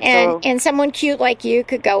 Right. And someone cute like you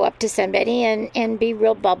could go up to somebody and be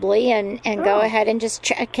real bubbly and go ahead and just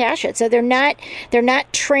cash it. So they're not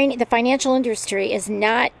training. The financial industry is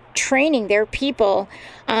not training their people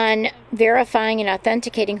on verifying and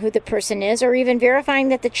authenticating who the person is, or even verifying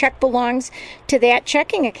that the check belongs to that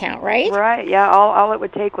checking account, right? Right, yeah. All it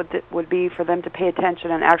would take would be for them to pay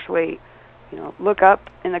attention and actually, look up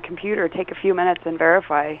in the computer, take a few minutes and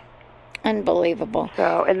verify. Unbelievable.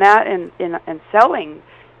 So, and that and selling,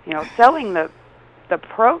 selling the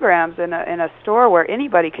programs in a store where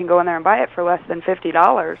anybody can go in there and buy it for less than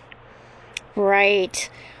 $50. Right.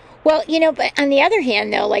 Well, but on the other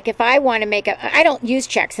hand, though, like if I want to I don't use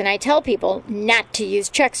checks, and I tell people not to use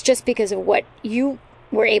checks just because of what you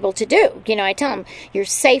were able to do. I tell them you're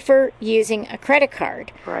safer using a credit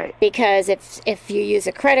card. Right. Because if you use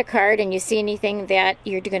a credit card and you see anything that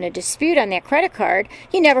you're going to dispute on that credit card,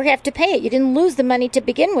 you never have to pay it. You didn't lose the money to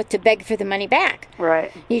begin with to beg for the money back.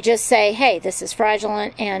 Right. You just say, hey, this is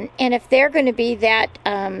fraudulent. And if they're going to be that,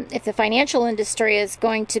 if the financial industry is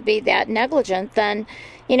going to be that negligent, then,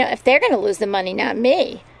 if they're going to lose the money, not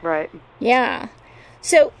me. Right. Yeah.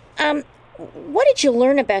 So what did you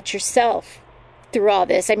learn about yourself through all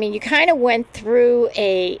this? I mean, you kind of went through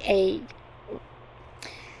a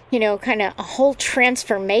whole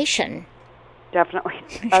transformation. Definitely.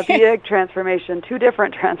 A big transformation, 2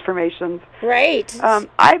 different transformations. Right.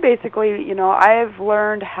 I basically, I've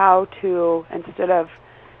learned how to, instead of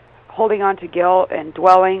holding on to guilt and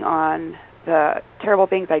dwelling on the terrible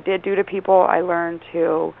things I did do to people, I learned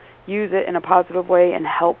to use it in a positive way and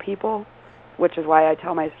help people, which is why I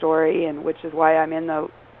tell my story, and which is why I'm in the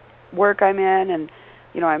work I'm in, and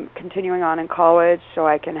I'm continuing on in college so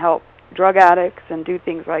I can help drug addicts and do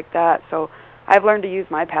things like that. So I've learned to use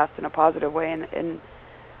my past in a positive way, and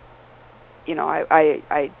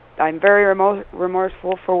I'm very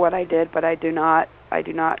remorseful for what I did, but I do not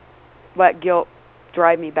let guilt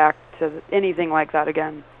drive me back to anything like that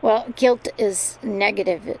again. Well, guilt is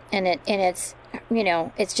negative, and it's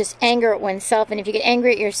it's just anger at oneself, and if you get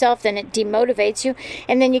angry at yourself, then it demotivates you,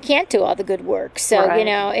 and then you can't do all the good work. So,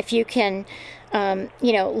 right. If you can,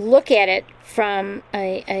 look at it from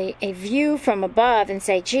a view from above and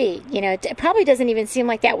say, gee, it probably doesn't even seem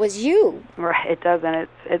like that was you. Right, it doesn't.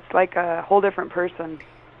 It's like a whole different person.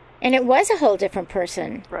 And it was a whole different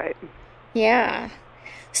person. Right. Yeah.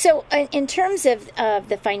 So, in terms of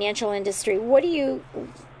the financial industry, what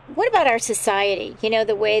about our society? You know,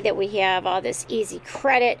 the way that we have all this easy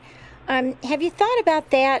credit. Have you thought about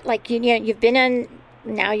that? Like, you've been on,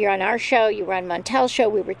 now you're on our show, you were on Montel's show.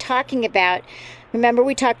 We were talking about, remember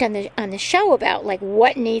we talked on the show about like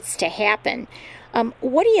what needs to happen.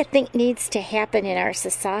 What do you think needs to happen in our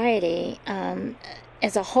society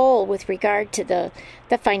as a whole with regard to the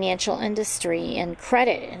financial industry and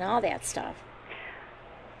credit and all that stuff?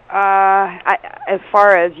 As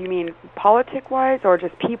far as, you mean politic-wise or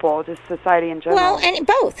just people, just society in general? Well, and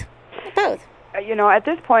both. At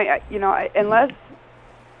this point, unless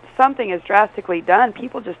something is drastically done,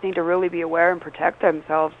 people just need to really be aware and protect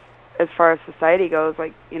themselves as far as society goes,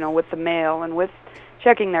 like, with the mail and with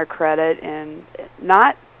checking their credit and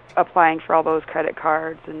not applying for all those credit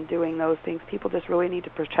cards and doing those things. People just really need to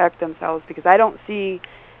protect themselves, because I don't see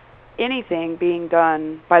anything being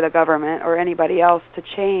done by the government or anybody else to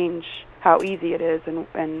change how easy it is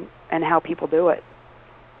and how people do it.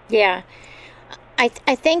 Yeah. I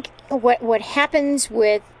think what happens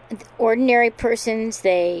with ordinary persons,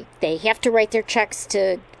 they have to write their checks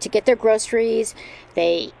to get their groceries.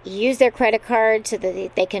 They use their credit card so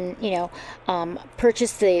that they can,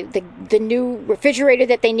 purchase the new refrigerator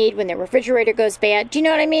that they need when their refrigerator goes bad. Do you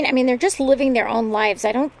know what I mean? I mean, they're just living their own lives.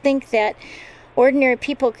 I don't think that ordinary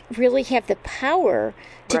people really have the power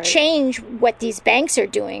to change what these banks are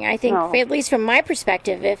doing. I think, at least from my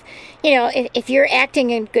perspective, if you're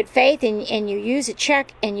acting in good faith and you use a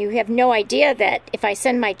check and you have no idea that if I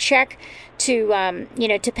send my check to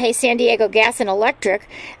to pay San Diego Gas and Electric,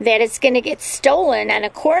 that it's going to get stolen on a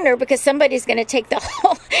corner because somebody's going to take the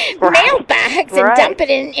whole mailbox and dump it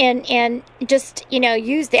in and just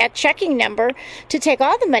use that checking number to take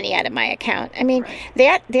all the money out of my account. I mean,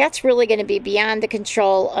 that's really going to be beyond the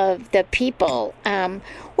control of the people.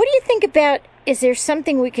 What do you think about? Is there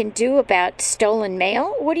something we can do about stolen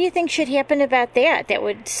mail? What do you think should happen about that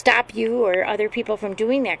would stop you or other people from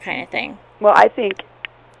doing that kind of thing? Well, I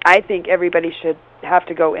think everybody should have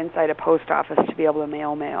to go inside a post office to be able to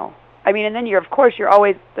mail. I mean, and then there's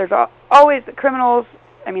always criminals.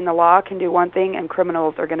 I mean, the law can do one thing, and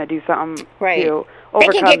criminals are going to do something to overcome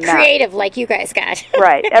that. They can get creative like you guys got.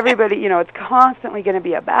 Right. Everybody, it's constantly going to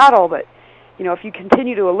be a battle, but, if you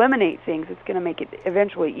continue to eliminate things, it's going to make it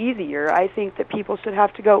eventually easier. I think that people should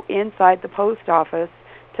have to go inside the post office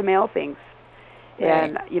to mail things.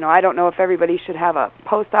 And, I don't know if everybody should have a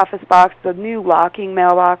post office box, the new locking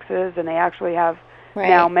mailboxes, and they actually have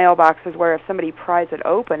now mailboxes where if somebody pries it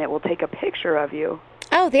open, it will take a picture of you.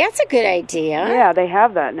 Oh, that's a good idea. Yeah, they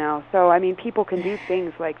have that now. So, I mean, people can do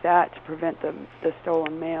things like that to prevent the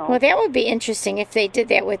stolen mail. Well, that would be interesting if they did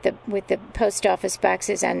that with the post office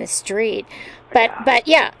boxes on the street. But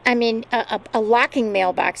yeah, I mean, a locking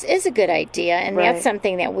mailbox is a good idea, and that's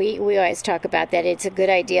something that we always talk about, that it's a good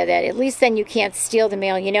idea that at least then you can't steal the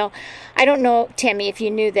mail. I don't know, Tammy, if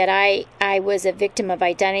you knew that I was a victim of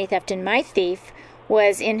identity theft, and my thief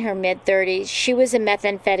was in her mid-30s. She was a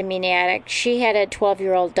methamphetamine addict. She had a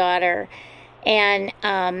 12-year-old daughter, and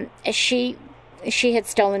she had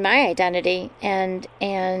stolen my identity and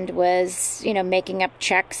was, making up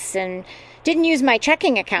checks, and didn't use my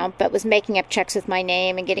checking account, but was making up checks with my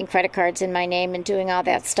name and getting credit cards in my name and doing all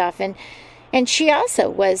that stuff. And she also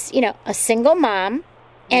was, a single mom,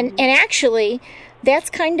 and actually that's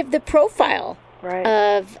kind of the profile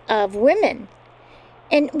of women.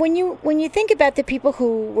 And when you think about the people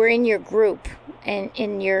who were in your group and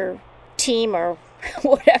in your team or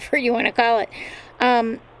whatever you want to call it, how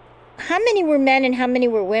many were men and how many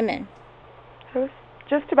were women? It was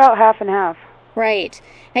just about half and half. Right.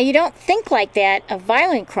 Now, you don't think like that of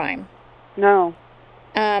violent crime. No.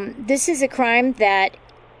 This is a crime that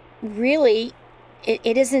really,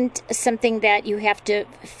 it isn't something that you have to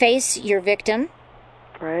face your victim.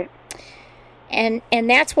 Right. And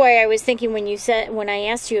that's why I was thinking when I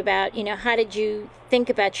asked you about, how did you think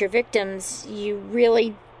about your victims, you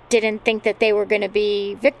really didn't think that they were going to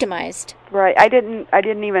be victimized. Right. I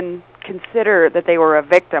didn't even consider that they were a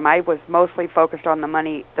victim. I was mostly focused on the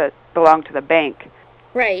money that belonged to the bank.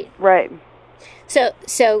 Right. Right.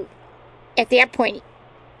 So at that point,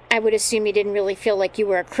 I would assume you didn't really feel like you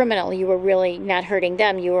were a criminal. You were really not hurting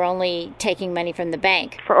them. You were only taking money from the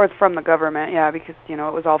bank. Or from the government, yeah, because, it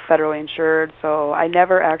was all federally insured. So I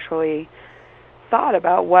never actually thought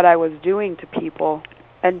about what I was doing to people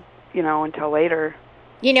and, until later.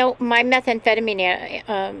 My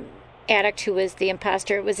methamphetamine addict who was the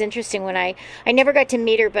imposter, it was interesting when I never got to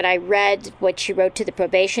meet her, but I read what she wrote to the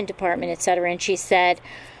probation department, et cetera, and she said,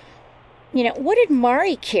 what did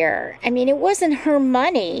Mari care? I mean, it wasn't her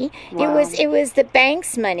money. Wow. It was the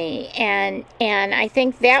bank's money, and I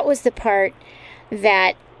think that was the part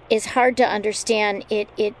that is hard to understand.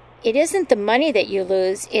 It isn't the money that you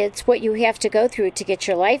lose; it's what you have to go through to get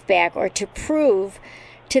your life back, or to prove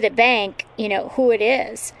to the bank, who it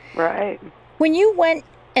is. Right. When you went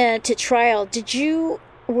to trial,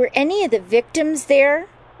 were any of the victims there?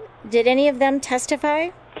 Did any of them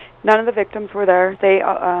testify? None of the victims were there. They,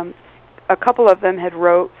 a couple of them had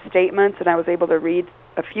wrote statements, and I was able to read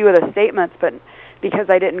a few of the statements, but because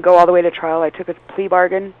I didn't go all the way to trial, I took a plea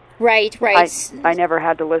bargain. Right. I never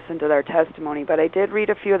had to listen to their testimony, but I did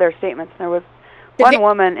read a few of their statements. There was one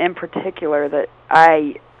woman in particular that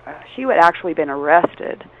she had actually been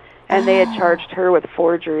arrested, and they had charged her with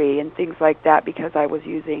forgery and things like that because I was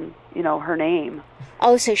using, her name.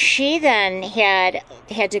 Oh, so she then had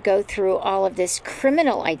to go through all of this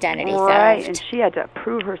criminal identity theft. Right, and she had to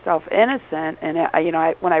prove herself innocent, and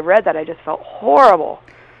when I read that, I just felt horrible.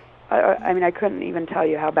 I couldn't even tell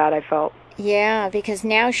you how bad I felt. Yeah, because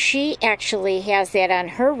now she actually has that on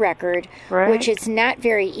her record, right, which is not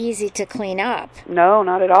very easy to clean up. No,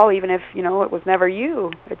 not at all. Even if, it was never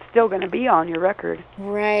you, it's still going to be on your record.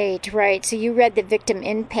 Right. So you read the victim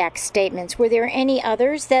impact statements. Were there any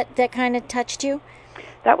others that kind of touched you?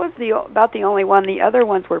 That was about the only one. The other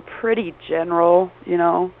ones were pretty general,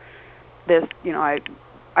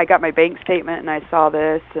 I got my bank statement and I saw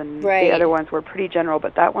this, and right, the other ones were pretty general,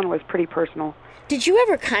 but that one was pretty personal. Did you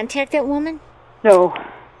ever contact that woman? No.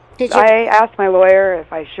 Did you? I asked my lawyer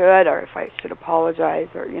if I should, or if I should apologize,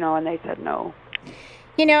 or, and they said no.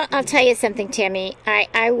 I'll tell you something, Tammy.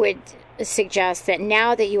 I would suggest that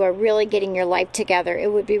now that you are really getting your life together,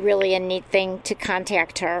 it would be really a neat thing to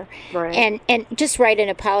contact her. Right. And just write an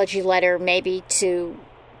apology letter maybe to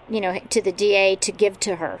the DA to give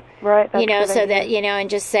to her. Right. That's so that, and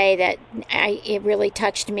just say that it really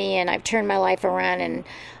touched me and I've turned my life around and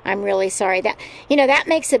I'm really sorry. That, that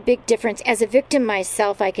makes a big difference. As a victim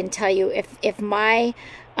myself, I can tell you if my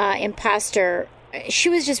imposter, she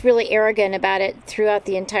was just really arrogant about it throughout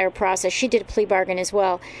the entire process. She did a plea bargain as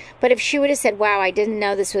well. But if she would have said, wow, I didn't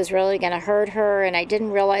know this was really going to hurt her and I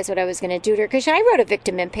didn't realize what I was going to do to her, because I wrote a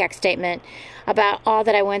victim impact statement about all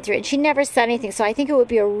that I went through, and she never said anything. So I think it would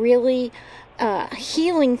be a really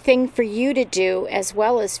healing thing for you to do as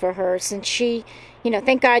well as for her, since she,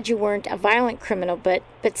 thank God you weren't a violent criminal, but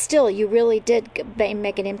still, you really did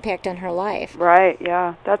make an impact on her life. Right,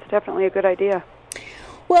 yeah. That's definitely a good idea.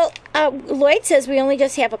 Well, Lloyd says we only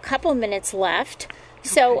just have a couple minutes left.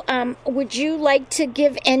 So would you like to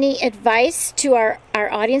give any advice to our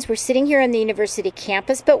audience? We're sitting here on the university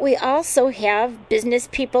campus, but we also have business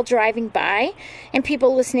people driving by and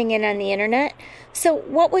people listening in on the internet. So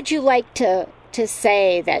what would you like to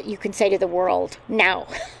say that you can say to the world now?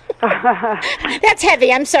 That's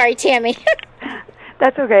heavy. I'm sorry, Tammy.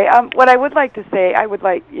 That's okay. What I would like to say, I would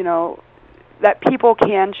like, that people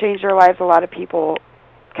can change their lives. A lot of people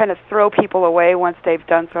kind of throw people away once they've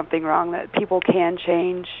done something wrong, that people can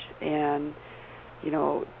change, and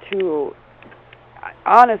to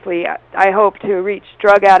honestly, I hope to reach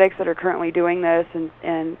drug addicts that are currently doing this,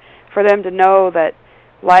 and for them to know that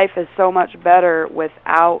life is so much better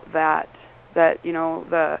without that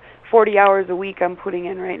the 40 hours a week I'm putting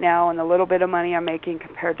in right now and the little bit of money I'm making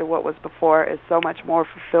compared to what was before is so much more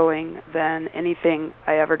fulfilling than anything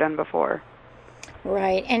I ever done before.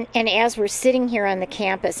 Right. And as we're sitting here on the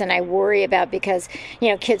campus, and I worry about, because,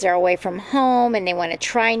 kids are away from home and they want to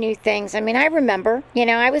try new things. I mean, I remember,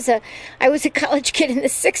 I was a college kid in the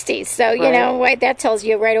 60s. So, that tells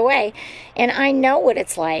you right away. And I know what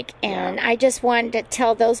it's like. And I just wanted to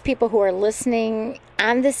tell those people who are listening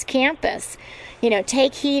on this campus,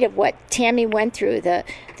 take heed of what Tammy went through, the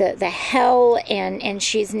hell, and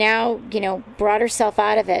she's now, brought herself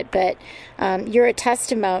out of it. But you're a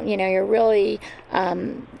testimony, you're really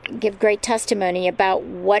give great testimony about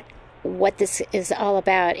what this is all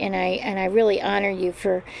about. And I really honor you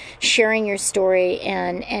for sharing your story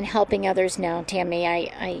and helping others now, Tammy.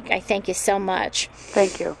 I thank you so much.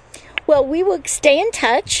 Thank you. Well, we will stay in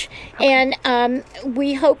touch, and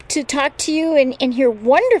we hope to talk to you and hear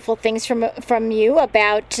wonderful things from you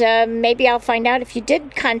about, maybe I'll find out if you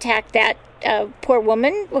did contact that poor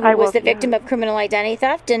woman who was the victim of criminal identity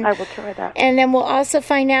theft. And I will try that. And then we'll also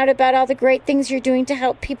find out about all the great things you're doing to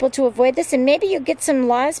help people to avoid this, and maybe you'll get some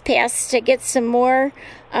laws passed to get some more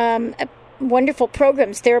wonderful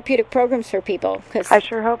programs, therapeutic programs for people. I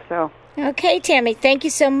sure hope so. Okay, Tammy, thank you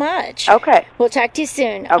so much. Okay. We'll talk to you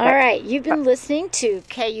soon. Okay. All right, you've been listening to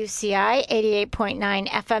KUCI 88.9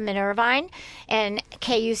 FM in Irvine and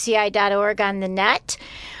KUCI.org on the net.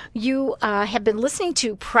 You have been listening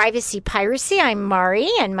to Privacy Piracy. I'm Mari,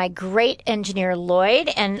 and my great engineer Lloyd,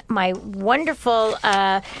 and my wonderful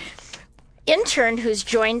intern who's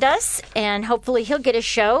joined us, and hopefully he'll get a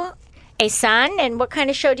show. Ehsan, and what kind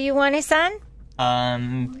of show do you want, Ehsan?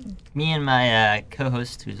 Me and my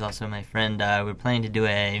co-host, who's also my friend, we're planning to do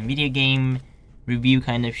a video game review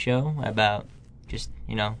kind of show about just,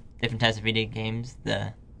 different types of video games,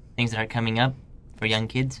 the things that are coming up for young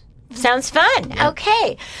kids. Sounds fun. Yep.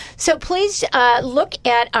 Okay. So please look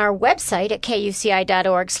at our website at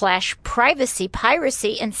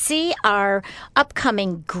kuci.org/privacypiracy and see our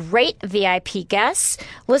upcoming great VIP guests.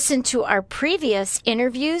 Listen to our previous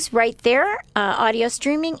interviews right there, audio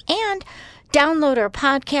streaming, and download our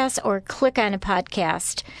podcast or click on a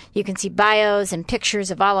podcast. You can see bios and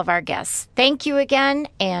pictures of all of our guests. Thank you again,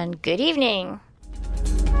 and good evening.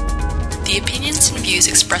 The opinions and views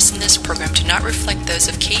expressed in this program do not reflect those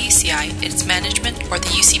of KUCI, its management, or the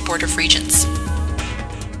UC Board of Regents.